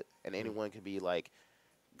play it and anyone can be like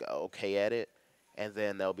okay at it, and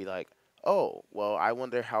then they'll be like, oh, well, I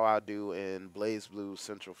wonder how I'll do in Blaze Blue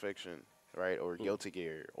Central Fiction, right, or Guilty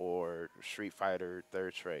Gear or Street Fighter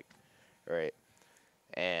Third Strike, right,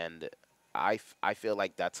 and I feel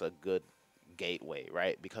like that's a good gateway,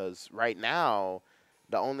 right? Because right now,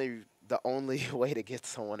 the only way to get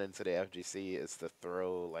someone into the FGC is to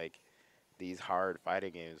throw like these hard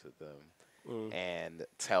fighting games at them and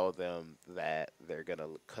tell them that they're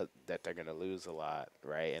gonna lose a lot,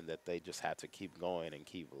 right? And that they just have to keep going and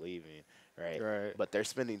keep believing, right? Right. But they're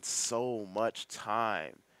spending so much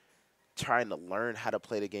time trying to learn how to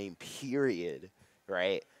play the game, period,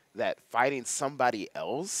 right? That fighting somebody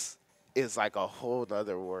else is like a whole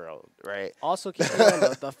other world, right? Also, keep in mind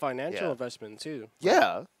the financial Yeah. investment too.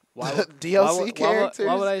 Yeah. Why DLC characters.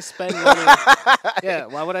 Why would I spend money? Yeah,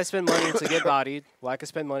 why would I spend money to get bodied? Why I could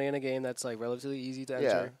spend money in a game that's like relatively easy to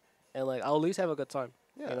enter, and like I'll at least have a good time.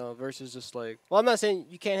 Yeah. Versus just like, well, I'm not saying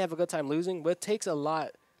you can't have a good time losing, but it takes a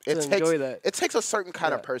lot to enjoy that. It takes a certain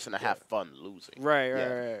kind of person to have fun losing.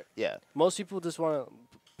 Right. Yeah. Most people just want to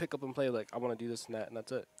pick up and play like I want to do this and that, and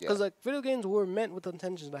that's it. Yeah. Because like video games were meant with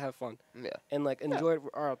intentions to have fun. Yeah. And like enjoy it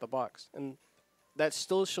right out the box, and that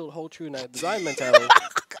still should hold true in that design mentality.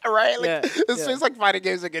 Right? Like, Yeah, it seems like fighting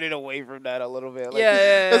games are getting away from that a little bit. Like,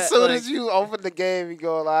 Yeah. As soon like, as you open the game, you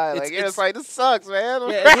go live. Like, It's- it's like, this sucks, man.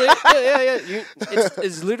 Yeah.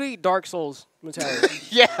 It's literally Dark Souls mentality.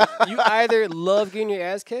 Yeah. You either love getting your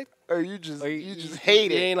ass kicked, Or you just you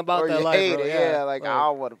hate it. ain't about or that you life, hate bro. it. Yeah, Like, like- I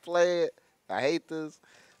don't want to play it. I hate this.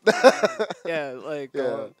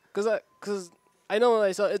 Cause I know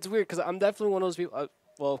like so it's weird because I'm definitely one of those people.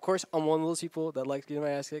 Well, of course, I'm one of those people that likes getting my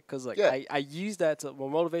ass kicked because like I use that to my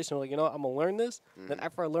motivation. Like I'm gonna learn this. Then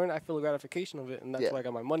after I learn, I feel the gratification of it, and that's why I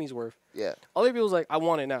got my money's worth. Yeah. Other people's like, I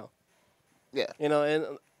want it now. Yeah. And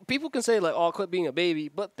people can say like, "Oh, quit being a baby,"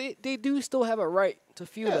 but they do still have a right to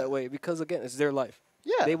feel that way because again, it's their life.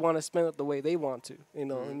 Yeah. They want to spend it the way they want to,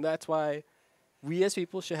 and that's why we as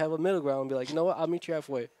people should have a middle ground and be like, you know what, I'll meet you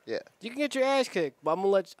halfway. Yeah. You can get your ass kicked, but I'm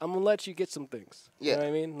gonna let you get some things. Yeah. You know what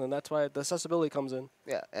I mean? And that's why the accessibility comes in.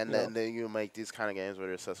 Yeah. And then you make these kind of games where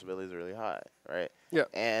the accessibility is really high, right? Yeah.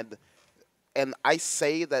 And I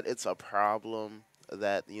say that it's a problem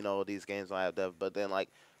that, these games don't have depth, but then, like,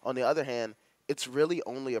 on the other hand, it's really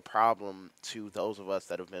only a problem to those of us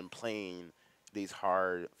that have been playing these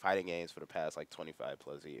hard fighting games for the past, like, 25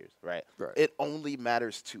 plus years, right? Right. It only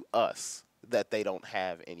matters to us that they don't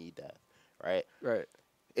have any depth, right? Right.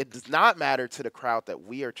 It does not matter to the crowd that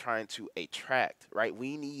we are trying to attract, right?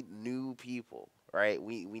 We need new people, right?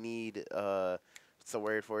 We need, what's the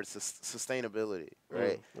word for it? Sustainability,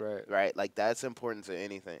 right? Right. Like, that's important to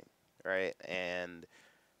anything, right? And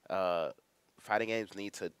fighting games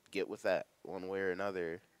need to get with that one way or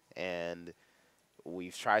another. And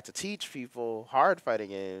we've tried to teach people hard fighting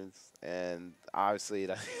games, and obviously,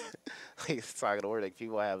 like it's talking to word, like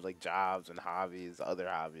people have like jobs and hobbies, other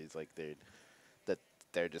hobbies, like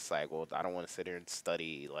they're just like, well, I don't want to sit here and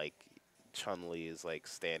study like Chun-Li is like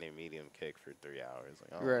standing medium kick for 3 hours.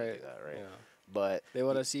 Like, I don't want to do that, right? Yeah. But They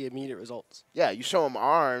want to see immediate results. yeah, you show them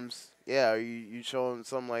arms, or you show them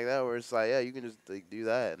something like that where it's like, yeah, you can just like do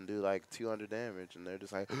that and do like 200 damage, and they're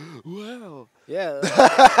just like, wow. Yeah.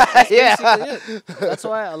 Yeah. Basically it. That's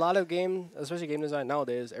why a lot of especially game design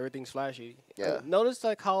nowadays, everything's flashy. Yeah. Notice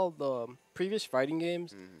like how the previous fighting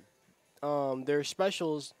games, their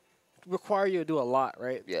specials require you to do a lot,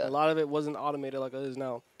 right? Yeah. A lot of it wasn't automated like it is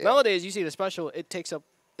now. Yeah. Nowadays, you see the special,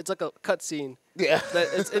 it's it's like a cutscene. Yeah. That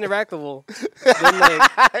it's interactable. Then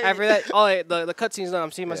like after that, the cutscene's done.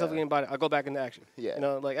 I'm seeing myself getting body. I'll go back into action. Yeah. You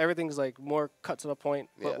know, like everything's like more cut to the point,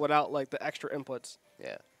 but without like the extra inputs.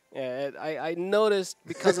 Yeah. Yeah, I noticed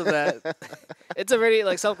because of that, it's already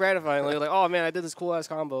like self-gratifying. Like, oh man, I did this cool ass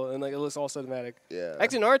combo, and like it looks all cinematic. Yeah.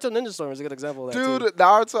 Actually, Naruto Ninja Storm is a good example of that. Dude, too.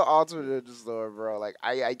 Naruto Ultimate Ninja Storm, bro. Like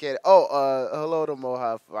I get it. Oh, hello to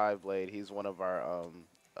Moha Five Blade. He's one of our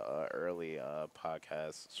early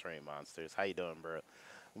podcast stream monsters. How you doing, bro?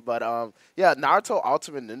 But yeah, Naruto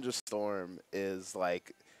Ultimate Ninja Storm is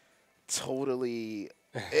like totally.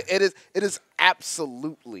 It is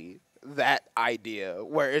absolutely that idea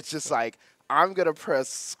where it's just like I'm gonna press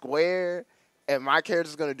square and my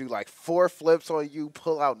character's gonna do like 4 flips on you,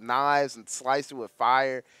 pull out knives and slice you with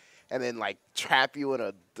fire, and then like trap you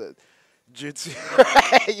in the jutsu.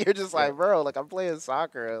 You're just like, bro, like I'm playing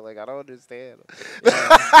soccer, like I don't understand.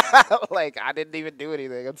 Like I didn't even do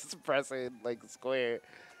anything. I'm just pressing like square,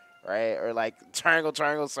 right? Or like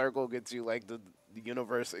triangle, circle gets you like the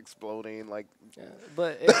universe exploding, like. Yeah,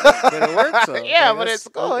 but it works though. Yeah, like, but it's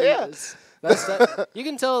cool. Yeah, you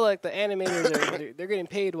can tell like the animators they're getting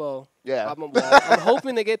paid well. Yeah, I'm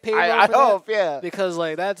hoping they get paid well. I hope, yeah, because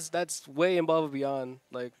like that's way above and beyond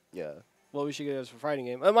like what we should get as for fighting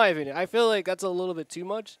game. In my opinion, I feel like that's a little bit too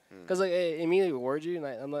much because like it immediately rewards you,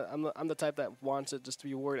 and I'm the type that wants it just to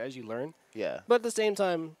be rewarded as you learn. Yeah, but at the same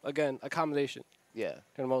time, again, accommodation. Yeah,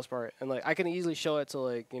 for the most part, and like I can easily show it to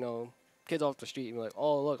like kids off the street and be like,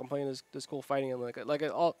 oh look, I'm playing this cool fighting game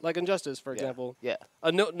like Injustice, for example. Yeah.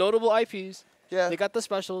 Notable IPs. Yeah. They got the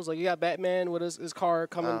specials, like you got Batman with his car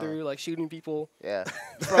coming through, like shooting people. Yeah.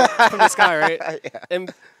 from the sky, right? Yeah.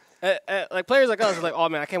 And like players like us are like, oh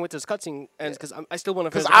man, I can't wait till this cutscene ends because I still want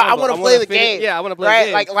to finish. I want to play the game. Yeah, I want to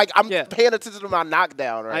play the game. Like I'm paying attention to my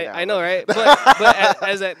knockdown now. I know, right? But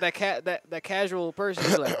as that casual person,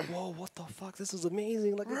 is like, whoa, what the fuck? This is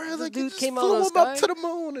amazing! Like this dude came out of the sky up to the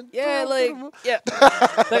moon. And like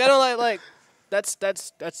I don't like that's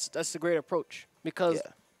the great approach because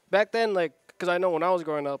back then because I know when I was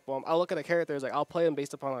growing up, I look at the characters, like, I'll play them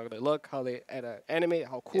based upon how they look, how they animate,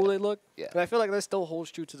 how cool they look. Yeah. And I feel like that still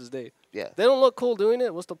holds true to this day. Yeah. They don't look cool doing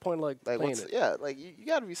it. What's the point of, playing it? Yeah, like, you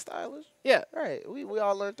got to be stylish. Yeah. Right. We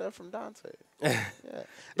all learned that from Dante. Yeah.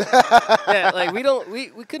 Yeah, like,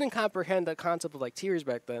 we couldn't comprehend the concept of, tiers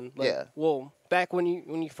back then. Like, yeah. Well, back when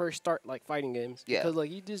you first start, fighting games. Yeah. Because,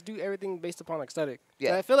 you just do everything based upon aesthetic. Yeah.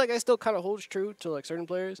 And I feel like that still kind of holds true to, certain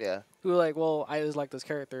players. Yeah. Who are like, well, I just like this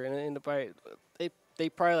character. And in the they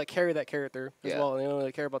probably carry that character as well, and they don't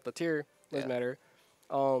really care about the tier. Doesn't matter.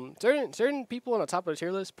 Certain people on the top of the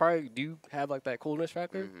tier list probably do have that coolness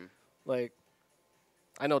factor. Mm-hmm. Like,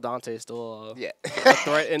 I know Dante is still a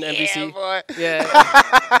threat in MVC. Boy. Yeah,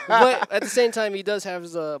 but at the same time, he does have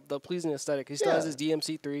the pleasing aesthetic. He still has his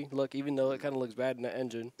DMC3 look, even though it kind of looks bad in the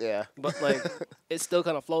engine. Yeah, but it still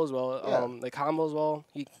kind of flows well. Yeah. They combos well.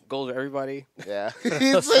 He goes with everybody. Yeah,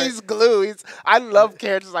 he's glue. I love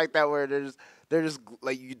characters like that where they're just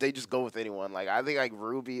they just go with anyone. Like I think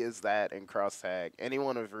Ruby is that in cross tag.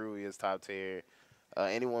 Anyone with Ruby is top tier.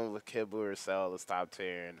 Anyone with Kibu or Cell is top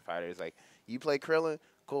tier. And fighters you play Krillin,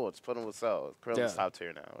 cool. Let's put him with Cell. Krillin's top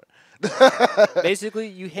tier now. Basically,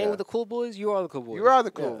 you hang with the cool boys. You are the cool boys. You are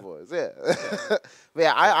the cool boys. Yeah. But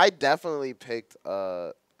yeah, I definitely picked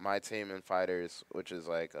my team in fighters, which is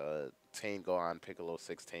Team Gohan Piccolo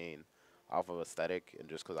 16. Off of aesthetic and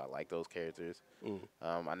just because I like those characters.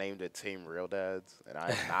 I named it Team Real Dads, and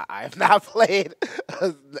I have not played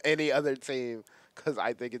any other team because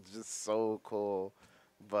I think it's just so cool.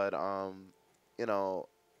 But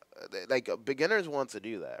beginners want to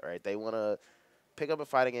do that, right? They want to pick up a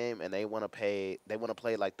fighting game and they want to play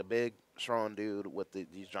the big strong dude with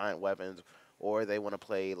these giant weapons, or they want to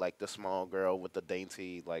play the small girl with the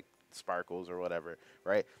dainty sparkles or whatever,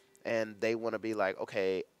 right? And they want to be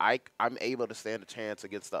okay, I'm able to stand a chance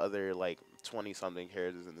against the other 20-something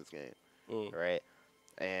characters in this game, right?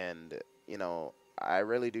 And I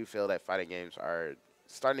really do feel that fighting games are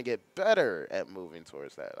starting to get better at moving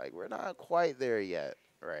towards that. We're not quite there yet,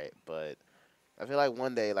 right? But I feel like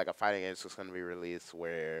one day a fighting game is just going to be released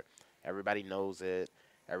where everybody knows it,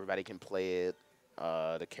 everybody can play it.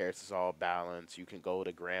 The characters are all balanced. You can go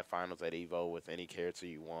to grand finals at Evo with any character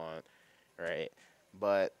you want, right?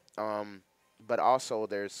 But also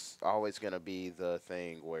there's always going to be the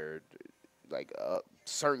thing where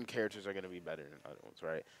certain characters are going to be better than other ones,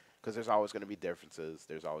 right? Because there's always going to be differences.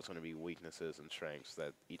 There's always going to be weaknesses and strengths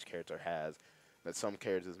that each character has that some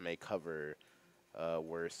characters may cover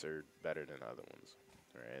worse or better than other ones,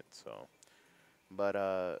 right? So, but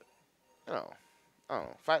I don't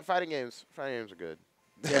know. Fighting games are good.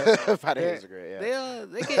 Yeah, Fighting games are great. Yeah.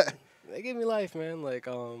 they give me life, man. Like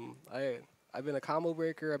I've been a combo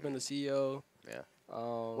breaker. I've been a CEO. Yeah.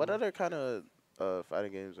 What Um, other kind of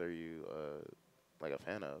fighting games are you like a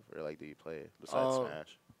fan of, or like do you play besides um,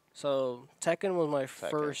 Smash? so Tekken was my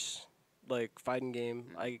Tekken. first like fighting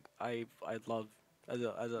game. Mm. I loved as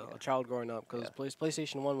a child growing up because Yeah.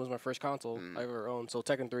 PlayStation 1 was my first console I ever owned. So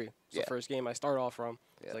Tekken 3 was Yeah. the first game I started off from.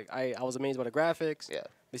 Yeah. It's like I was amazed by the graphics. Yeah.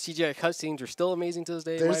 The CGI cutscenes are still amazing to this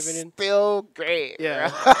day, They're in my opinion. still great. Yeah.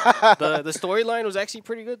 the storyline was actually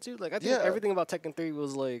pretty good too. Like I think Yeah. everything about Tekken 3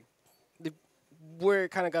 was like where it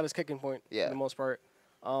kind of got its kicking point Yeah. for the most part.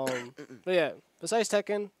 But yeah, besides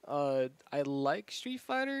Tekken, I like Street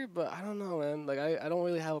Fighter, but I don't know, man. Like I don't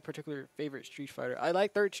really have a particular favorite Street Fighter. I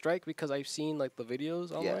like Third Strike because I've seen like the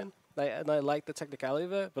videos online. And I like the technicality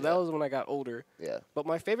of it, but that was when I got older. Yeah. But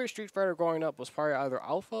my favorite Street Fighter growing up was probably either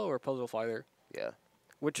Alpha or Puzzle Fighter, Yeah.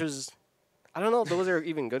 which was, I don't know if those are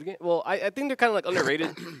even good games. Well, I think they're kind of like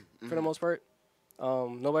underrated for the most part.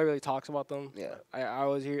 Nobody really talks about them. Yeah. I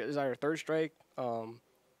always hear it's either Third Strike,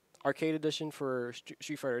 Arcade Edition for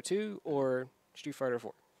Street Fighter 2 or Street Fighter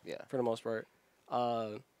 4. Yeah. For the most part.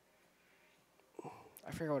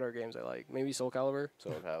 I forget what other games I like. Maybe Soul Calibur.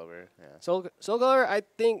 Soul Calibur. Yeah. Soul Calibur, I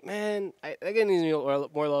think, man, that game needs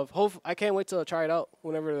more love. I can't wait to try it out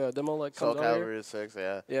whenever the demo like Soul comes out here. Calibur is 6.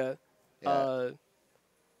 Yeah. Yeah. Yeah.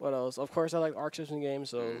 What else? Of course, I like Arc System games.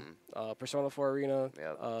 So Persona 4 Arena,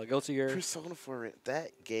 Yep. Guilty Gear. Persona 4.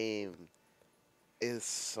 That game is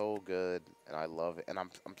so good, and I love it. And I'm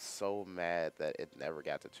so mad that it never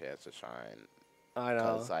got the chance to shine. I know.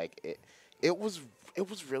 Cause like it was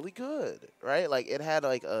really good, right? Like it had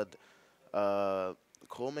like a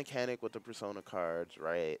cool mechanic with the Persona cards,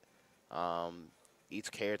 right?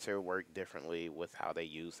 Each character worked differently with how they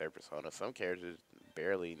use their persona. Some characters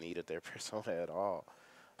barely needed their persona at all.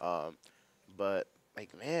 But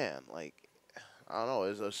like man, like I don't know,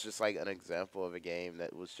 it was just like an example of a game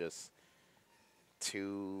that was just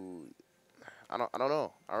too. I don't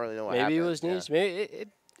know. I don't really know what Maybe happened. it was niche. Yeah. Maybe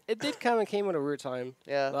it did kind of came at a weird time.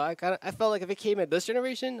 Yeah. I felt like if it came at this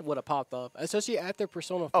generation, it would have popped up, especially after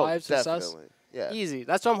Persona 5 Oh, success. definitely. Yeah. Easy.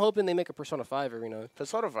 That's why I'm hoping they make a Persona 5 Arena.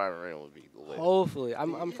 Persona 5 Arena would be lit. Hopefully,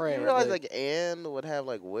 I'm praying. You realize like Anne would have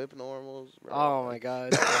like whip normals, bro. Oh my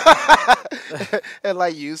god. And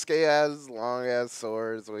like Yusuke has long ass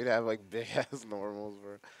swords. We'd have like big ass normals,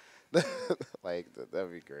 bro. Like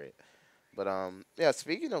that'd be great. But yeah.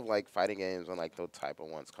 Speaking of like fighting games and like those type of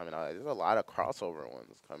ones coming out, there's a lot of crossover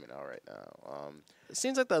ones coming out right now. It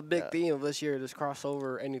seems like the big theme of this year is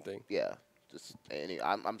crossover anything. Yeah. Just any.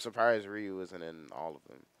 I'm surprised Ryu isn't in all of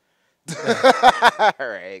them.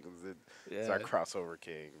 Right, 'cause it's our crossover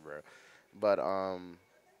king, bro. But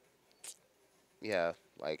yeah,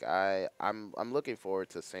 like I'm looking forward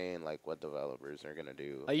to seeing like what developers are gonna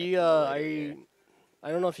do. Are you I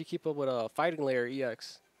don't know if you keep up with Fighting Layer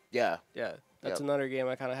EX. Yeah. Yeah, that's another game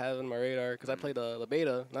I kind of have in my radar because I played the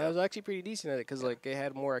beta and I was actually pretty decent at it because like it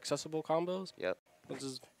had more accessible combos. Yep. Which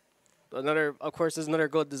is another, of course, is another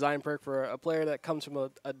good design perk for a player that comes from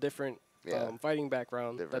a different fighting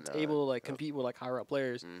background that's able to like compete with like higher up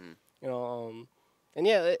players. Mm-hmm. You know, and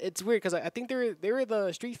yeah, it's weird because I think they were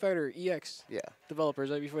the Street Fighter EX developers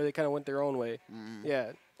right before they kind of went their own way. Mm-hmm.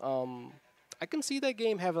 Yeah, I can see that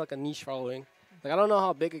game having like a niche following. Like I don't know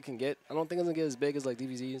how big it can get. I don't think it's gonna get as big as like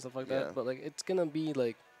DBZ and stuff like that. But like it's gonna be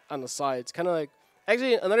like on the side. It's kind of like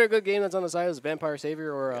actually another good game that's on the side is Vampire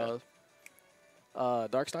Savior or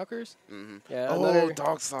Darkstalkers. Mm-hmm. Yeah. Oh,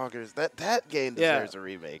 Darkstalkers. That game deserves a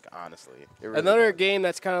remake. Honestly, it really another does. game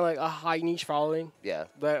that's kind of like a high niche following. Yeah.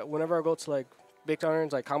 That whenever I go to like big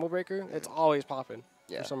tournaments like Combo Breaker, it's always popping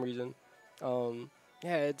for some reason.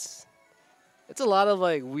 Yeah, it's a lot of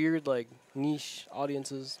like weird like niche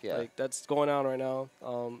audiences like that's going on right now.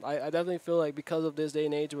 I definitely feel like because of this day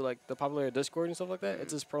and age with like the popularity of Discord and stuff like that,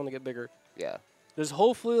 it's just prone to get bigger. Yeah. There's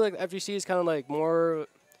hopefully like FGC is kind of like more.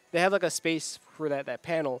 They have like a space for that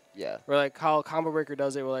panel. Yeah. Where like how Combo Breaker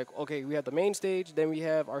does it, we're like, okay, we have the main stage, then we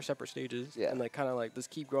have our separate stages. Yeah. And like kind of like just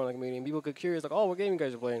keep growing like a community. And people get curious, like, oh, what game you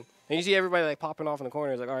guys are playing? And you see everybody like popping off in the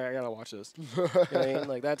corner. It's like, all right, I gotta watch this. You know what I mean?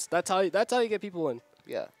 Like that's how you get people in.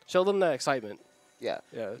 Yeah. Show them that excitement. Yeah.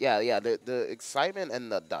 Yeah. Yeah. Yeah. The excitement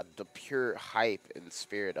and the pure hype and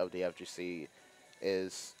spirit of the FGC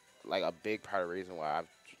is like a big part of the reason why I've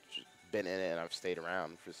been in it and I've stayed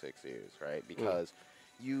around for 6 years, right? Because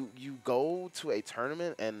you go to a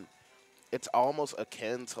tournament and it's almost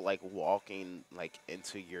akin to like walking like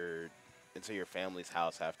into your family's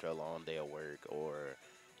house after a long day of work, or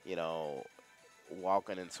you know,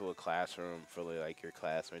 walking into a classroom full of like your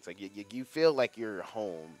classmates. Like you feel like you're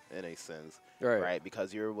home in a sense, right?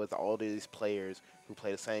 Because you're with all these players who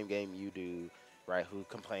play the same game you do, right? Who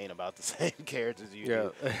complain about the same characters you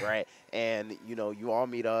do, right? And you all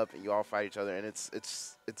meet up and you all fight each other, and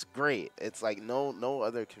it's great. It's like no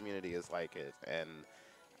other community is like it, and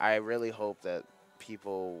I really hope that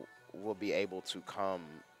people will be able to come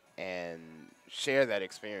and share that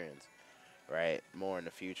experience, right, more in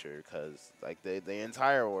the future, because like the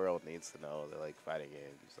entire world needs to know that like fighting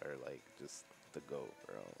games are like just the GOAT,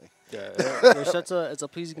 bro. It's a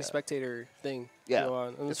pleasing spectator thing. Yeah,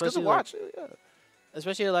 and it's good to watch it. Yeah.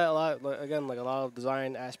 Especially like a lot, like, again, like a lot of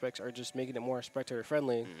design aspects are just making it more spectator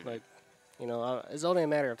friendly. Like, it's only a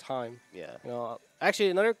matter of time. Yeah. Actually,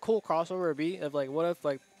 another cool crossover would be if like, what if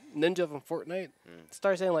like Ninja from Fortnite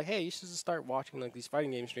start saying like, hey, you should just start watching like these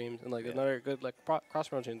fighting game streams, and like another good like cross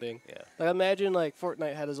promotion thing. Yeah. Like imagine like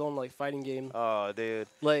Fortnite had his own like fighting game. Oh, dude.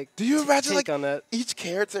 Like, do you imagine like on that? Each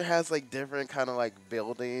character has like different kind of like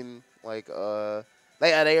building, like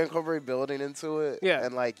they incorporate building into it. Yeah.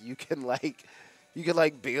 And like you can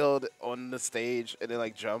build on the stage and then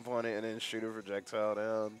like jump on it and then shoot a projectile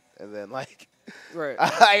down and then like. Right.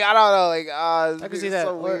 I don't know, like I can see that.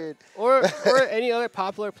 So weird. Or any other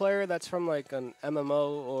popular player that's from like an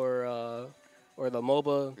MMO or the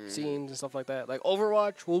MOBA scenes and stuff like that. Like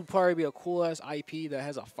Overwatch will probably be a cool ass IP that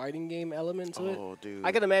has a fighting game element to it. Oh, dude.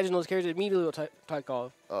 I can imagine those characters immediately will take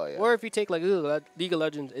off. Oh yeah. Or if you take like League of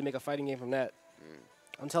Legends and make a fighting game from that,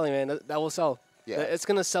 I'm telling you, man, that will sell. Yeah. It's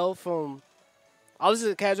gonna sell from.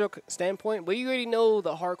 Obviously, a casual standpoint, but you already know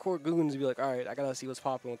the hardcore goons be like, all right, I gotta see what's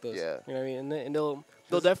popping with this. Yeah. You know what I mean? And they'll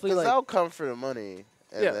definitely like. They'll come for the money,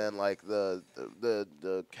 and then like the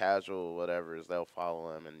casual whatevers, they'll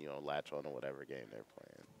follow them and latch on to whatever game they're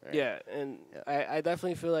playing. Right? Yeah, and I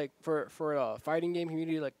definitely feel like for a fighting game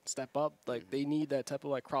community like step up, like they need that type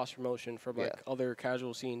of like cross promotion from like other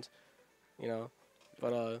casual scenes,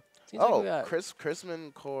 But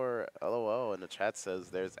Chrisman Core LOL in the chat says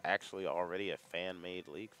there's actually already a fan-made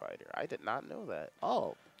League fighter. I did not know that.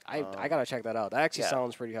 Oh, I gotta check that out. That actually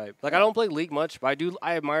sounds pretty hype. Like I don't play League much, but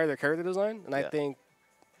I admire their character design, and I think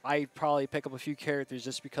I probably pick up a few characters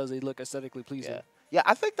just because they look aesthetically pleasing. Yeah,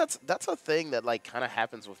 I think that's a thing that like kind of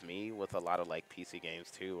happens with me with a lot of like PC games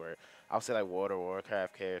too, where I'll say like World of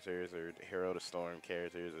Warcraft characters or Hero of the Storm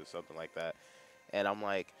characters or something like that, and I'm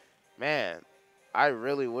like, man, I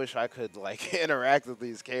really wish I could like interact with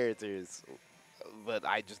these characters, but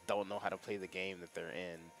I just don't know how to play the game that they're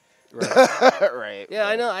in. Right. Right. Yeah,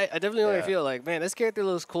 I know. I definitely know how I feel. Like, man, this character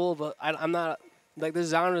looks cool, but I'm not. Like, this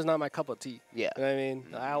genre is not my cup of tea. Yeah. You know what I mean?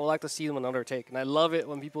 I would like to see them another take, and I love it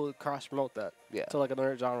when people cross promote that. Yeah. To like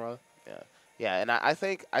another genre. Yeah. Yeah, and I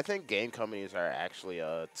think game companies are actually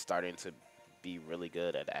starting to be really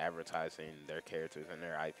good at advertising their characters and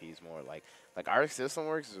their IPs more. Like Arc System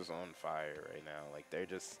Works is just on fire right now. Like they're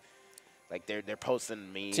just like they're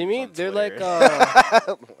posting memes. To me, on they're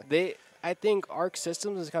Twitter. like I think Arc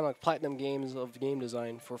Systems is kind of like Platinum Games of game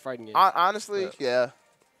design for fighting games. Honestly, yeah.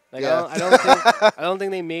 Like I don't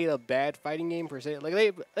think they made a bad fighting game per se. Like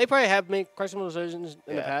they probably have made questionable decisions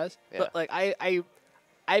in the past. But like I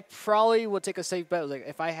probably would take a safe bet. Like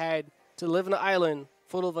if I had to live in an island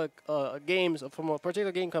full of like games from a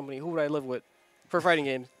particular game company, who would I live with for fighting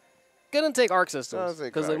games? Gonna take Arc Systems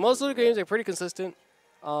because like most of the games are pretty consistent.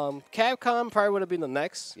 Capcom probably would have been the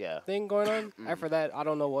next thing going on. After that, I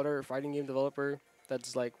don't know what other fighting game developer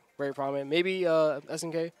that's like very prominent. Maybe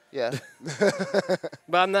SNK. Yeah.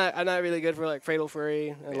 But I'm not really good for like Fatal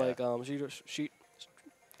Fury and like shoot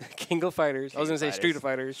King of Fighters. I was gonna say Street of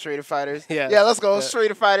Fighters. Street of Fighters. Yeah. Yeah, let's go.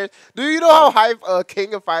 Street of Fighters. Do you know how hype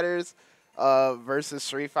King of Fighters versus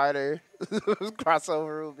Street Fighter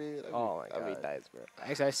crossover will be? Oh my god. That'd be nice, bro.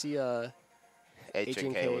 Actually, I see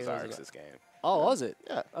HNK was Arx's game. Oh, was it?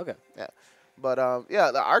 Yeah. Okay. Yeah. But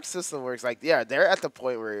the Arc System Works, like, they're at the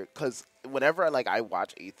point where, because whenever I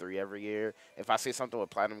watch E3 every year, if I see something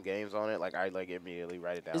with Platinum Games on it, like I like immediately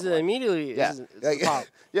write it down. Is it immediately? Yeah. It's pop.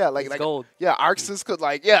 Yeah, it's gold. Yeah, Arc System could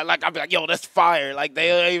I'd be like, yo, that's fire. Like they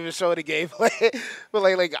don't even show the gameplay, but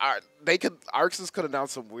Arxis could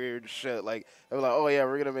announce some weird shit. Like they were like, oh yeah,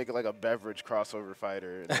 we're gonna make it like a beverage crossover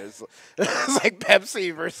fighter. And there's it's like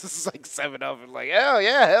Pepsi versus like 7-Up, and like hell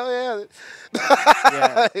yeah.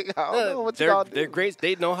 Yeah. I don't know what y'all do. They're great.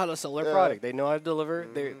 They know how to sell their product. They know how to deliver.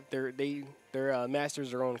 They're masters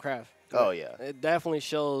of their own craft. Oh yeah. It definitely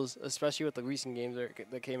shows, especially with the recent games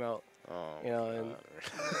that came out. Oh, and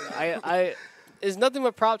I it's nothing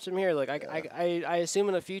but props from here. Like I assume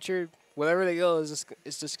in the future, wherever they go,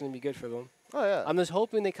 it's just gonna be good for them. Oh yeah. I'm just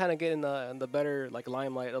hoping they kind of get in the better like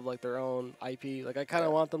limelight of like their own IP. Like I kind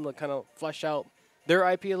of want them to kind of flesh out their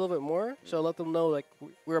IP a little bit more. So let them know like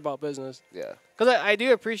we're about business. Yeah. Because I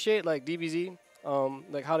do appreciate like DBZ,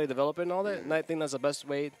 like how they develop it and all that, and I think that's the best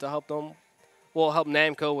way to help them. Well, help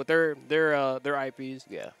Namco with their IPs.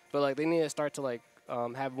 Yeah. But like they need to start to like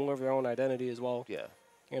have more of their own identity as well. Yeah.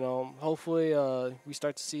 You know, hopefully we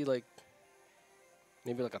start to see like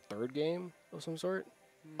maybe like a third game of some sort.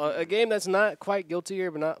 A game that's not quite Guilty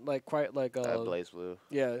Gear, but not like quite like Blaze Blue.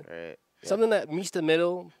 Yeah. Right. Yeah. Something that meets the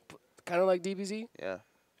middle, kind of like DBZ. Yeah.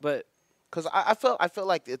 But because I feel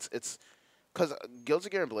like it's because Guilty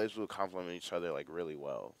Gear and Blaze Blue complement each other like really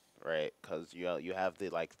well, right? Because you have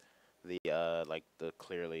the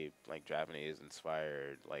clearly like Japanese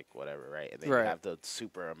inspired like whatever, right? And then you have the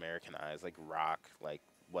super Americanized like rock like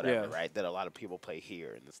whatever, right? That a lot of people play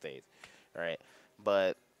here in the States, right?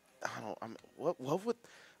 But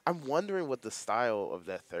I'm wondering what the style of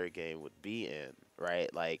that third game would be in,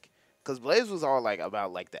 right? Like, because Blaze was all like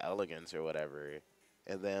about like the elegance or whatever,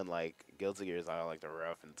 and then like Guilty Gear is all like the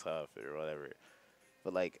rough and tough or whatever.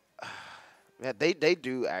 But like, man, they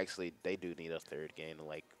do need a third game to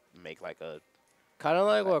like make like a kind of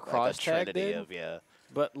like what Cross Tag Trinity did, of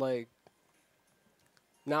but like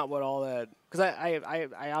not what all that. Because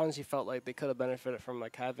I honestly felt like they could have benefited from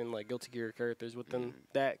like having like Guilty Gear characters within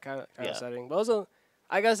that kind of setting. But also,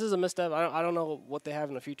 I guess it's a misstep. I don't know what they have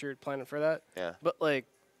in the future planning for that. Yeah. But like.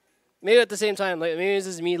 Maybe at the same time, like maybe it's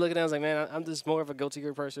just me looking at it, I was like, man, I'm just more of a Guilty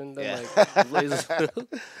Gear person than like Blaze.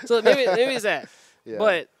 So maybe it's that. Yeah.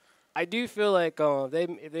 But I do feel like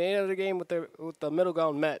if they end the game with the middle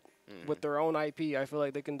ground met with their own IP, I feel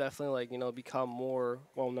like they can definitely like become more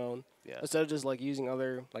well known instead of just like using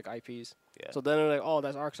other like IPs. Yeah. So then they're like, oh,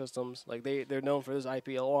 that's Arc Systems. Like they're known for this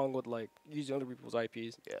IP along with like using other people's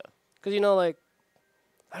IPs. Yeah. Because like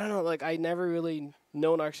I don't know, like I never really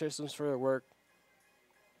known Arc Systems for their work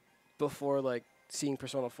before like seeing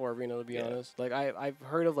Persona 4 Arena, to be honest. Like I've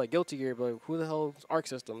heard of like Guilty Gear, but who the hell is Arc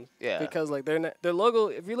Systems? Yeah. Because like their logo,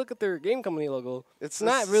 if you look at their game company logo, it's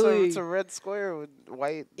not really. It's a red square with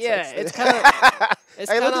white. Yeah, it's kind of.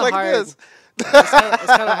 It's kind of like hard. This. It's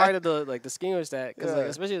kind of hard to like distinguish that because like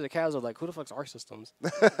especially as a casual, like who the fuck's Arc Systems?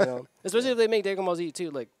 Especially if they make Dragon Ball Z too,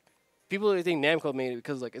 like. People really think Namco made it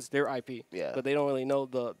because like it's their IP, but they don't really know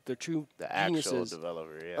the actual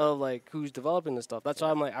developer, of like who's developing this stuff. That's why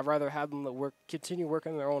I'm like I'd rather have them continue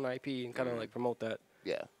working on their own IP and kind of like promote that.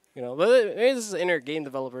 Yeah, but maybe this is an inner game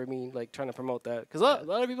developer like trying to promote that because a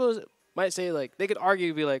lot of people might say like they could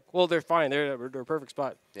argue be like, well, they're fine, they're a perfect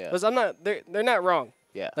spot. Yeah, because they're not wrong.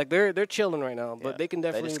 Yeah, like they're chilling right now, but they can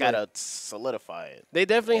definitely. They just gotta solidify it. They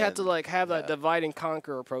definitely have to like have that divide and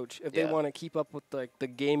conquer approach if they want to keep up with like the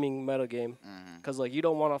gaming meta game, because like you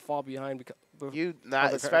don't want to fall behind because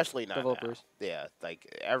especially not developers. Now. Yeah,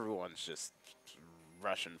 like everyone's just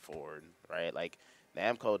rushing forward, right? Like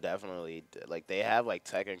Namco definitely like they have like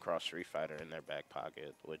Tekken Cross Street Fighter in their back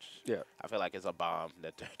pocket, which I feel like is a bomb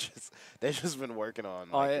that they've just been working on.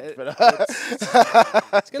 Like,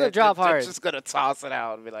 it's gonna drop hard. They're just gonna toss it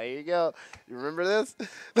out and be like, "Here you go. You remember this?"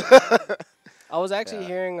 I was actually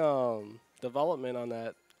hearing development on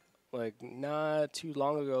that like not too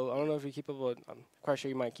long ago. I don't know if you keep up with. I'm quite sure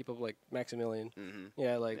you might keep up like Maximilian.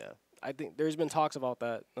 Yeah, like. Yeah. I think there's been talks about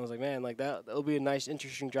that. I was like, man, like that'll be a nice,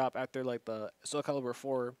 interesting drop after like the Soul Calibur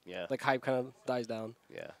 4, like hype kind of dies down.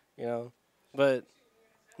 Yeah, but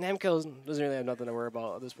Namco doesn't really have nothing to worry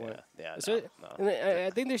about at this point. Yeah. And I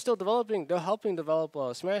think they're still developing. They're helping develop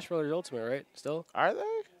Smash Bros. Ultimate, right? Still? Are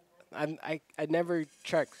they? I never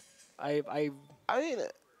checked. I mean,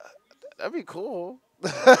 that'd be cool.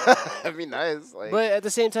 That'd be nice. Like, but at the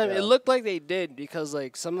same time, it looked like they did because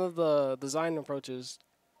like some of the design approaches.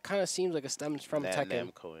 Kind of seems like it stems from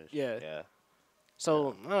Tekken. Yeah.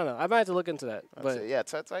 So I don't know. I might have to look into that. But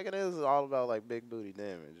Tekken is all about like big booty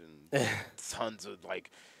damage and tons of like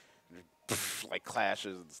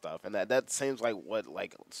clashes and stuff, and that seems like what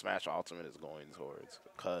like Smash Ultimate is going towards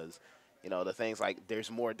because the things like there's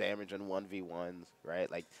more damage in 1v1s, right?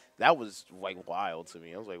 Like that was like wild to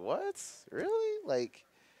me. I was like, what? Really? Like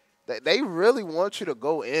they really want you to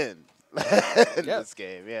go in this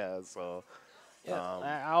game, So. Yeah,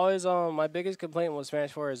 I always my biggest complaint with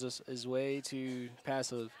Smash 4 is way too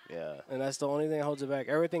passive. Yeah, and that's the only thing that holds it back.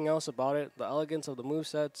 Everything else about it, the elegance of the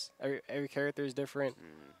movesets, every character is different.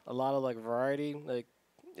 A lot of like variety, like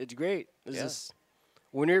it's great. It's just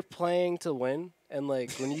when you're playing to win, and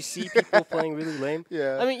like when you see people playing really lame.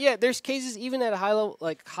 Yeah, I mean, there's cases even at a high level,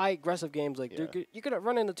 like high aggressive games, like you're gonna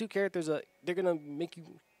run into two characters that they're gonna make you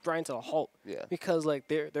grind to a halt. Yeah, because like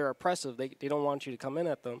they're oppressive. They don't want you to come in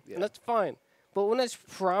at them, and that's fine. But when it's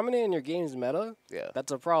prominent in your game's meta,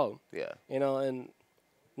 that's a problem. Yeah. And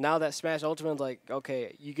now that Smash Ultimate's like,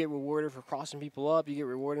 okay, you get rewarded for crossing people up, you get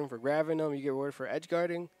rewarded for grabbing them, you get rewarded for edge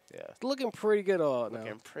guarding. Yeah. It's looking pretty good now.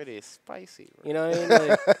 Looking pretty spicy. Bro. You know what I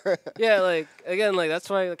mean? Like, yeah, like, again, like, that's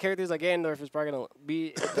why the characters like Ganondorf is probably going to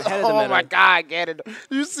be the head of the meta. Oh, my God, Ganondorf.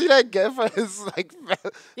 You see that gif of his, like,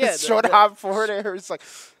 his short hop forward air? It's like,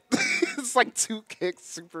 it's like 2 kicks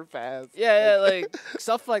super fast. Yeah, like,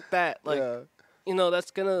 stuff like that. Like, you know, that's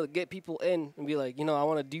going to get people in and be like, you know, I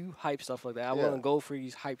want to do hype stuff like that. I want to go for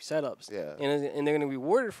these hype setups. Yeah. And they're going to be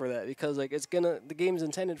rewarded for that because, like, the game's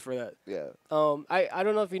intended for that. Yeah. I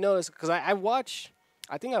don't know if you noticed, because I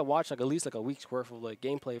think I watched, like, at least, like, a week's worth of, like,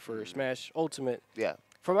 gameplay for Smash Ultimate. Yeah.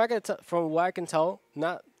 From what I can tell,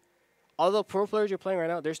 not all the pro players you're playing right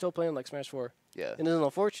now, they're still playing, like, Smash 4. Yeah. And it's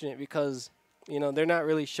unfortunate because, you know, they're not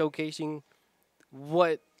really showcasing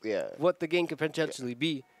what the game could potentially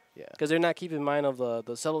be. Yeah. Because they're not keeping in mind of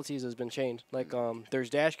the subtleties that's been changed. Like there's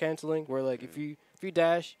dash canceling where like if you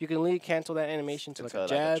dash, you can lead cancel that animation to like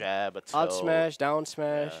a jab, a up smash, down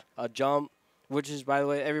smash, a jump, which is, by the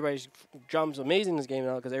way, everybody's jump's amazing in this game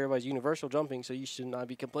now because everybody's universal jumping, so you should not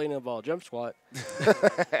be complaining about jump squat.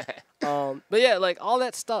 But yeah, like all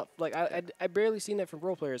that stuff, like I barely seen that from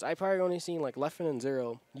pro players. I probably only seen like Leffen and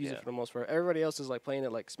Zero use it for the most part. Everybody else is like playing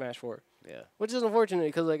it like Smash 4. Yeah. Which is unfortunate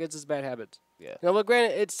because like it's just bad habits. Yeah. You know, but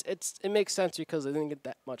granted, it makes sense because they didn't get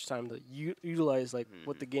that much time to utilize like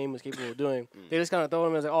what the game was capable of doing. They just kind of throw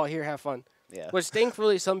them as like, oh, here, have fun. Yeah. Which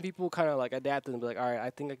thankfully some people kind of like adapted and be like, all right,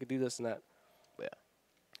 I think I could do this and that. Yeah.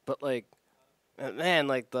 But like, man,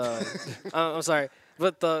 like the I'm sorry,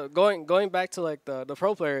 but the going back to like the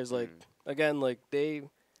pro players, like again, like they're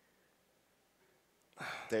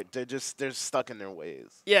stuck in their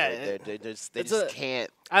ways. Yeah, they just can't.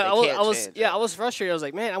 I was frustrated. I was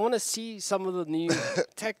like, man, I want to see some of the new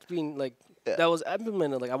tech being like that was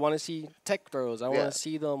implemented. Like I want to see tech throws. I want to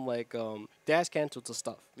see them like dash cancel to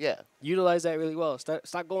stuff. Yeah, utilize that really well.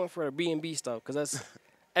 Stop going for the B&B stuff because that's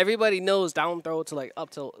everybody knows down throw to like up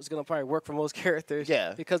tilt is gonna probably work for most characters.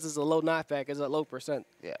 Yeah, because it's a low knockback, it's a low percent.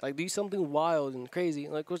 Yeah, like do something wild and crazy,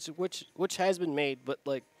 like which has been made, but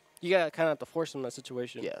like you gotta kind of have to force them in that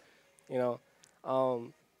situation. Yeah, you know.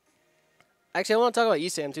 Actually, I want to talk about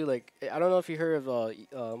ESAM too. Like I don't know if you heard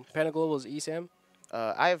of Panda Global's ESAM.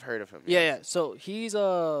 I have heard of him. Yeah. So he's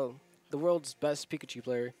the world's best Pikachu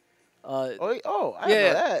player. I know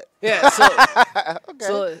that. Yeah, so okay.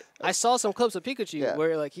 So I saw some clips of Pikachu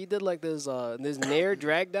where like he did like this Nair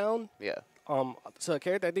drag down. Yeah. So a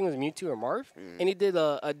character I think was Mewtwo or Marth, and he did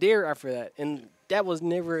a dare after that, and that was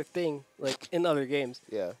never a thing like in other games.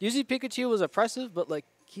 Yeah. Usually Pikachu was oppressive, but like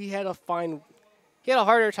he had a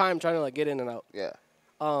harder time trying to like get in and out. Yeah.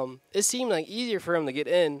 It seemed like easier for him to get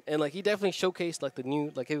in, and like he definitely showcased like the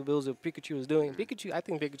new like capabilities of Pikachu was doing. I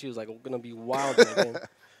think Pikachu is like gonna be wild in that game.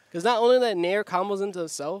 Because not only that Nair combos into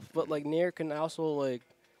itself, but like Nair can also like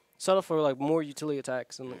settle for like more utility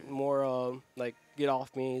attacks and like, more like get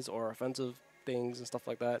off me's or offensive things and stuff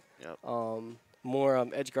like that. Yep. More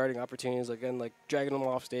edge guarding opportunities, again like dragging them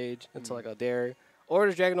off stage into like a dare, or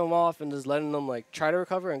just dragging them off and just letting them like try to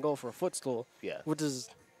recover and go for a footstool. Yeah. Which is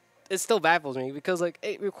it still baffles me because like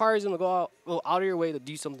it requires them to go out of your way to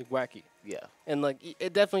do something wacky. Yeah. And like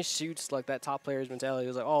it definitely shoots like that top player's mentality.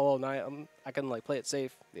 It's like, oh, well, now I can like play it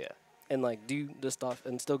safe. Yeah. And like do this stuff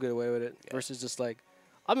and still get away with it versus just like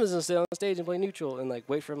I'm just gonna sit on the stage and play neutral and like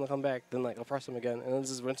wait for him to come back, then like I'll press him again and then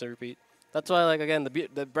just rinse and repeat. That's why like again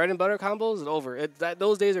the bread and butter combos is over.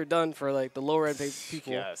 Those days are done for like the lower end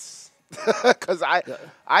people. Yes. Because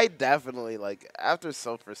I definitely like after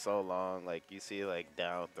for so long like you see like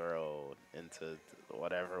down throw into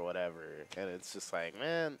whatever and it's just like,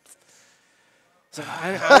 man. So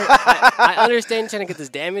I understand trying to get this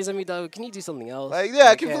damage on me, dog. Can you do something else? Like,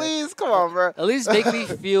 yeah, please, come on, bro. At least make me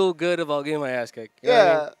feel good about getting my ass kicked. You know what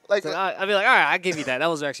I mean? Like so I'd be like, all right, I give you that. That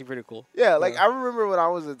was actually pretty cool. Yeah, like I remember when I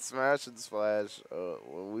was in Smash and Splash,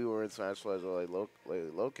 when we were in Smash Splash or like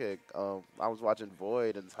low kick. I was watching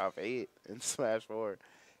Void in top 8 in Smash 4.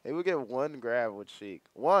 They would get one grab with Sheik,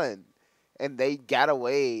 and they got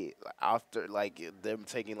away after like them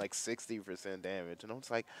taking like 60% damage, and I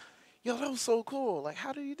was like, yo, that was so cool. Like,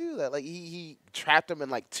 how do you do that? Like, he trapped him in,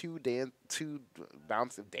 like, two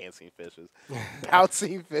bouncing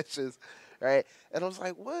fishes, right? And I was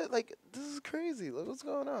like, what? Like, this is crazy. Like, what's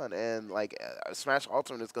going on? And, like, Smash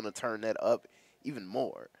Ultimate is going to turn that up even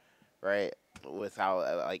more, right? With how,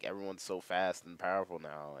 like, everyone's so fast and powerful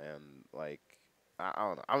now. And, like, I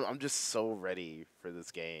don't know. I'm just so ready for this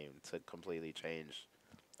game to completely change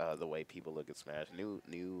the way people look at Smash,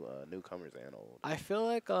 newcomers and old. I feel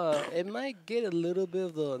like it might get a little bit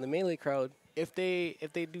of the melee crowd if they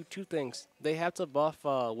do two things. They have to buff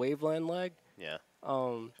Waveland lag. Yeah.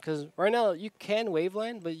 Because right now you can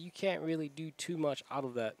waveland, but you can't really do too much out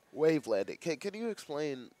of that. Waveland. Can you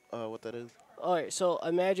explain what that is? All right, so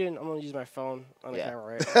imagine I'm gonna use my phone on the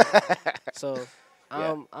camera, right? So,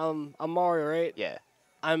 Yeah. I'm Mario, right? Yeah.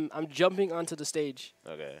 I'm jumping onto the stage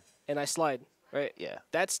Okay. and I slide, right? Yeah.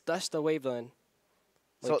 That's the waveland.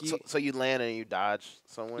 Like So you land and you dodge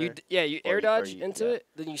somewhere. You Or air you- or dodge you- into yeah. it,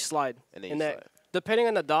 then you slide. And then and you that slide. depending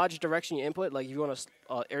on the dodge direction you input, like if you want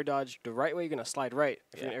to air dodge the right way, you're gonna slide right.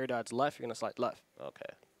 If Yeah. you're gonna air dodge left, you're gonna slide left. Okay.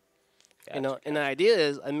 And the idea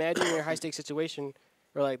is, imagine you're in a high stakes situation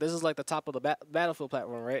where like this is like the top of the battlefield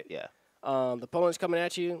platform, right? Yeah. The opponent's coming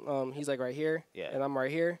at you. He's like right here, Yeah. and I'm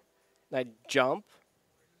right here, and I jump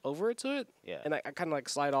over to it, Yeah. and I kind of like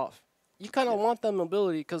slide off. You kind of want that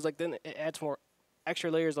mobility because like then it adds more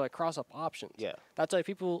extra layers of like cross up options. Yeah. That's why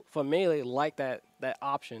people from Melee like that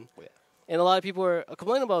option. Yeah. And a lot of people are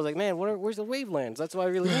complaining about it. Like, man, where's the wavelands? That's what I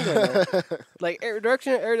really need right now. Like,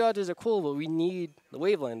 direction and air dodges are cool, but we need the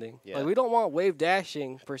wave landing. Yeah. Like, we don't want wave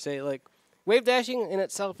dashing, per se. Like, wave dashing in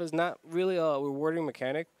itself is not really a rewarding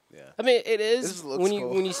mechanic. Yeah. I mean, it is This looks when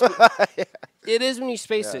cool. you it is when you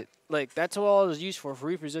space Yeah. it. Like, that's what all it is used for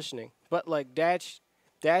repositioning. But, like, dash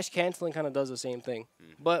canceling kind of does the same thing.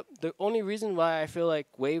 Mm-hmm. But the only reason why I feel like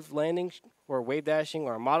wave landing or wave dashing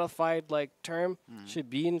or a modified like term should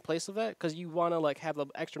be in place of that, because you want to like have the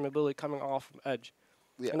extra mobility coming off from edge,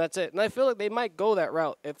 Yeah. and that's it. And I feel like they might go that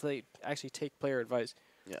route if they actually take player advice,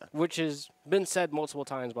 Yeah. which has been said multiple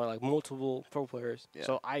times by like multiple pro players. Yeah.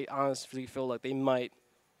 So I honestly feel like they might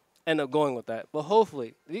end up going with that. But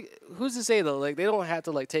hopefully, who's to say though? Like they don't have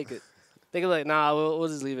to like take it. They can like, nah, we'll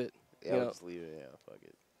just leave it. Yeah. you I'll know? just leave it. Yeah. Fuck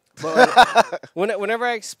it. But whenever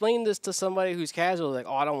I explain this to somebody who's casual, like,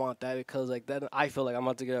 oh, I don't want that because like then I feel like I'm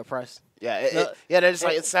about to get oppressed. Yeah. They're just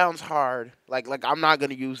like it sounds hard. Like I'm not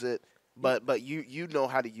gonna use it. But you know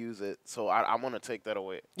how to use it, so I want to take that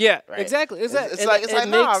away. Yeah, Right. exactly. It's And like it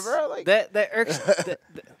nah, makes bro. Like that irks.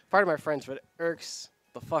 Part of my friends, but it irks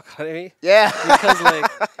the fuck out of me yeah. because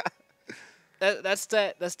like that's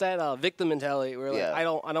that victim mentality where like Yeah. I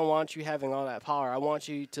don't want you having all that power. I want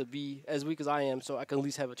you to be as weak as I am, so I can at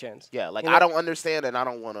least have a chance. Yeah. Like You know? I don't understand and I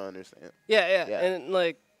don't want to understand. Yeah, Yeah. and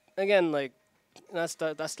like again, like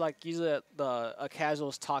that's like usually a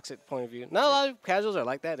casual's toxic point of view. Not a lot of casuals are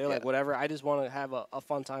like that. They're like, Yeah. whatever. I just want to have a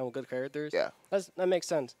fun time with good characters. Yeah. That makes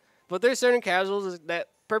sense. But there's certain casuals that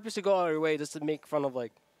purposely go out of their way just to make fun of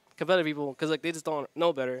like competitive people because like they just don't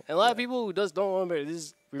know better. And a lot of people who just don't know better, they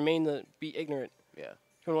just remain to be ignorant Yeah.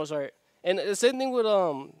 for the most part. And the same thing with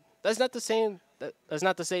that's not the same. That's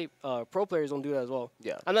not to say pro players don't do that as well.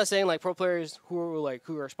 Yeah. I'm not saying like pro players who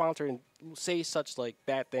are sponsored and say such like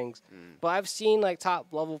bad things, but I've seen like top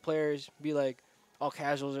level players be like, "Oh,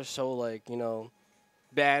 casuals are so like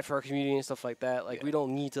bad for our community and stuff like that. Like we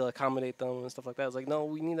don't need to accommodate them and stuff like that." It's like no,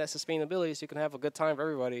 we need that sustainability so you can have a good time for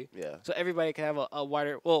everybody. Yeah. So everybody can have a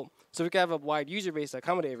wider so we can have a wide user base to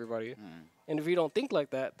accommodate everybody. And if we don't think like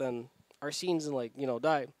that, then our scenes like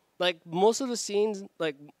die. Like most of the scenes,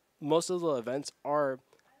 like most of the events are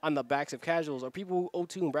on the backs of casuals or people who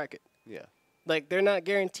O2 and bracket. Yeah. Like they're not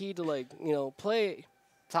guaranteed to like play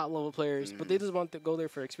top level players, but they just want to go there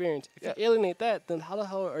for experience. If you alienate that, then how the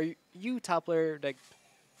hell are you top player like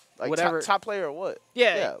whatever top player or what?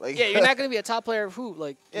 Yeah, like you're not gonna be a top player of who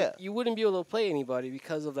like Yeah. you wouldn't be able to play anybody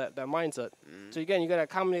because of that mindset. So again, you gotta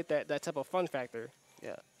accommodate that type of fun factor.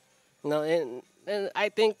 Yeah. And I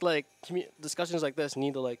think like discussions like this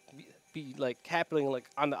need to like be like happening like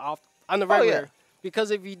on the regular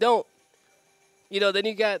because if you don't, then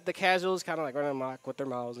you got the casuals kind of like running amok with their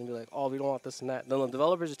mouths and be like, oh, we don't want this and that. Then the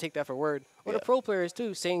developers just take that for word, or the pro players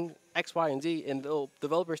too, saying X, Y, and Z, and the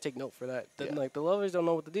developers take note for that. Then like the developers don't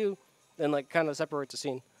know what to do, then like kind of separates the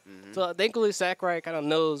scene. So thankfully Sakurai kind of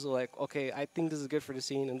knows like, okay, I think this is good for the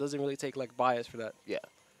scene, and doesn't really take like bias for that. Yeah.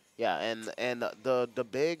 Yeah, and the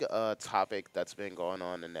big topic that's been going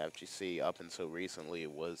on in the FGC up until recently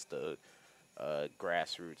was the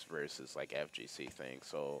grassroots versus like FGC thing.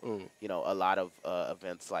 So a lot of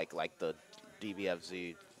events like the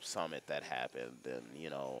DBFZ summit that happened,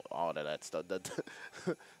 and all of that stuff.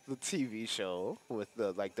 The TV show with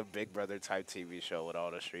the Big Brother type TV show with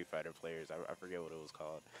all the Street Fighter players. I forget what it was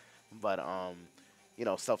called, but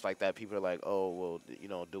stuff like that. People are like, oh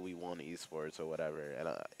well, do we want esports or whatever? And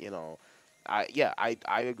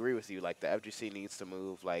I agree with you. Like the FGC needs to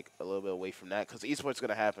move like a little bit away from that because esports is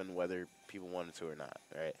gonna happen whether people want it to or not,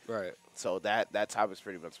 right? Right. So that topic's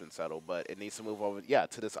pretty much been settled, but it needs to move over,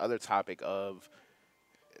 to this other topic of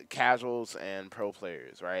casuals and pro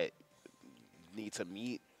players, right? Need to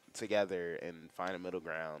meet together and find a middle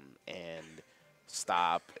ground and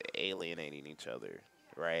stop alienating each other.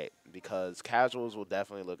 right? Because casuals will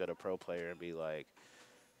definitely look at a pro player and be like,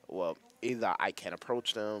 well, either I can't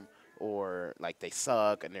approach them, or like they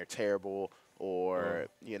suck and they're terrible, or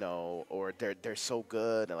or they're so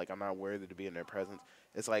good and like I'm not worthy to be in their presence.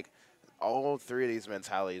 It's like all three of these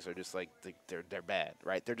mentalities are just like they're bad,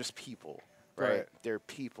 right? They're just people, right? Right. They're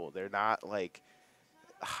people. They're not like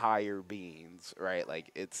higher beings, right?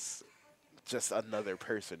 Like it's just another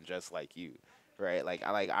person just like you, right?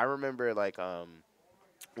 I remember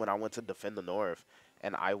when I went to defend the North,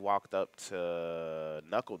 and I walked up to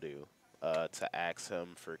Knuckledew to ask him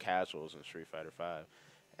for casuals in Street Fighter Five,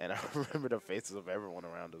 and I remember the faces of everyone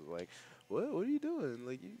around us like, What are you doing?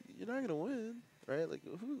 Like you're not gonna win, right? Like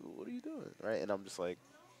what are you doing, right?" And I'm just like,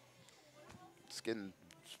 just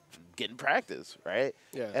getting practice, right?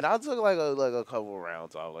 Yeah. And I took like a couple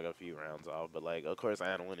rounds off, like a few rounds off, but like of course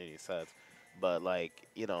I didn't win any sets. But like,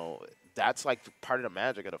 that's like part of the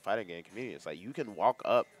magic of the fighting game community. It's like you can walk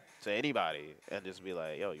up to anybody and just be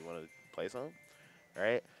like, "Yo, you want to play some?"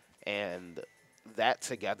 Right? And that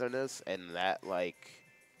togetherness and that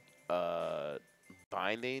uh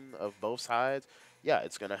binding of both sides, yeah,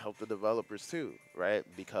 it's gonna help the developers too, right?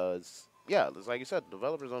 Because yeah, it's like you said,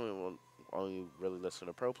 developers only really listen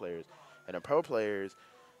to pro players, and the pro players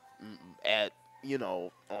at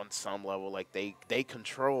on some level like they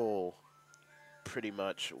control pretty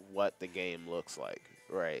much what the game looks like,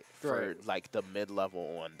 right? For Right. like the mid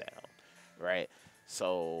level on down, right?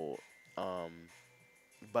 So, um,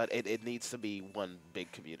 but it needs to be one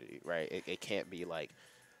big community, right? It can't be like,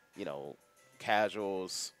 you know,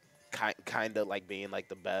 casuals, kind of like being like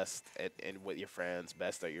the best and with your friends,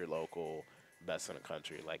 best at your local, best in the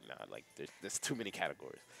country. Like, nah, like there's too many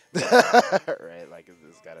categories, right? Like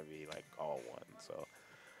it's got to be like all one. So,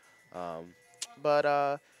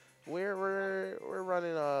 but we're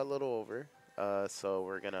running a little over. So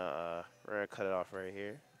we're gonna cut it off right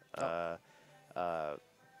here. Oh. Uh,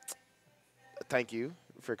 thank you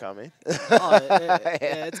for coming.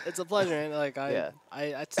 Yeah, it's a pleasure. And like Yeah.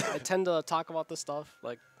 I tend to talk about this stuff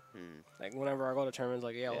Hmm. like whenever I go to tournaments,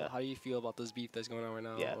 like Yeah. how do you feel about this beef that's going on right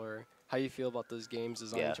now, Yeah. or how you feel about this game's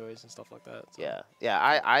design Yeah. choice and stuff like that. So. Yeah, yeah.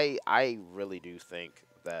 I really do think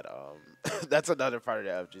that that's another part of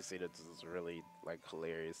the FGC that's just really like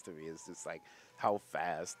hilarious to me. Is just like how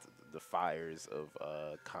fast the fires of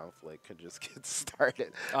conflict can just get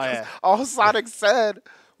started. Oh yeah. All Sonic said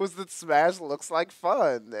was that Smash looks like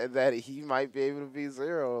fun and that he might be able to be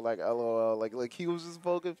Zero. Like LOL. Like he was just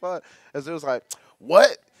poking fun. And so it was like,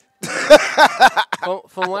 what?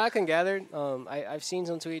 From what I can gather, I've seen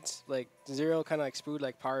some tweets like Zero kind of like spewed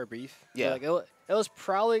like power beef. Yeah. Like it was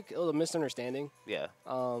probably a misunderstanding. Yeah.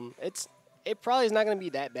 It probably is not gonna be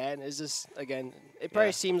that bad. It's just again, it probably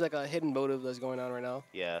Yeah. seems like a hidden motive that's going on right now.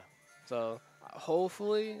 Yeah. So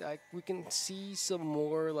hopefully, we can see some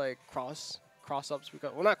more like cross ups.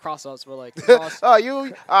 Well, not cross ups, but like cross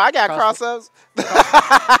I got cross- cross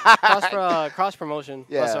ups. cross promotion.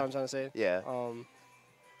 Yeah. That's what I'm trying to say. Yeah.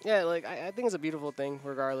 Yeah, like I think it's a beautiful thing,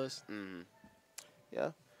 regardless. Yeah.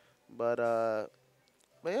 But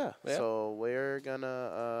yeah. Yeah. So we're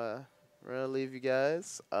gonna leave you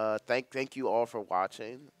guys. Thank you all for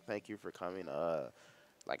watching. Thank you for coming.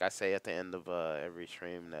 Like I say at the end of every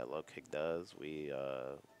stream that Low Kick does, we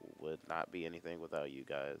would not be anything without you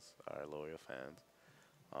guys, our loyal fans.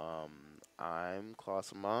 I'm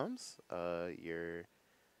Clausen Moms. You're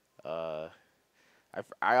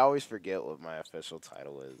I always forget what my official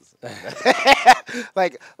title is.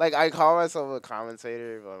 like I call myself a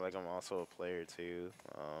commentator, but like I'm also a player too.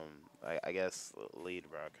 I guess lead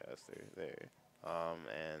broadcaster there.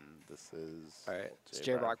 And this is All right, it's J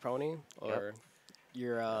J Rock. Rock Pony, or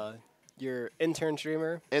your intern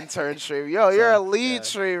streamer. Intern streamer. Yo, you're a lead yeah.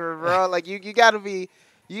 streamer, bro. Like you gotta be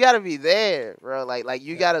there, bro. Like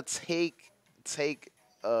you gotta take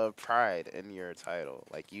pride in your title.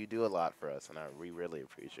 Like you do a lot for us, and we really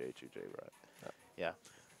appreciate you, J Rod. Yeah.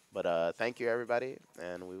 But thank you everybody,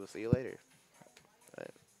 and we will see you later.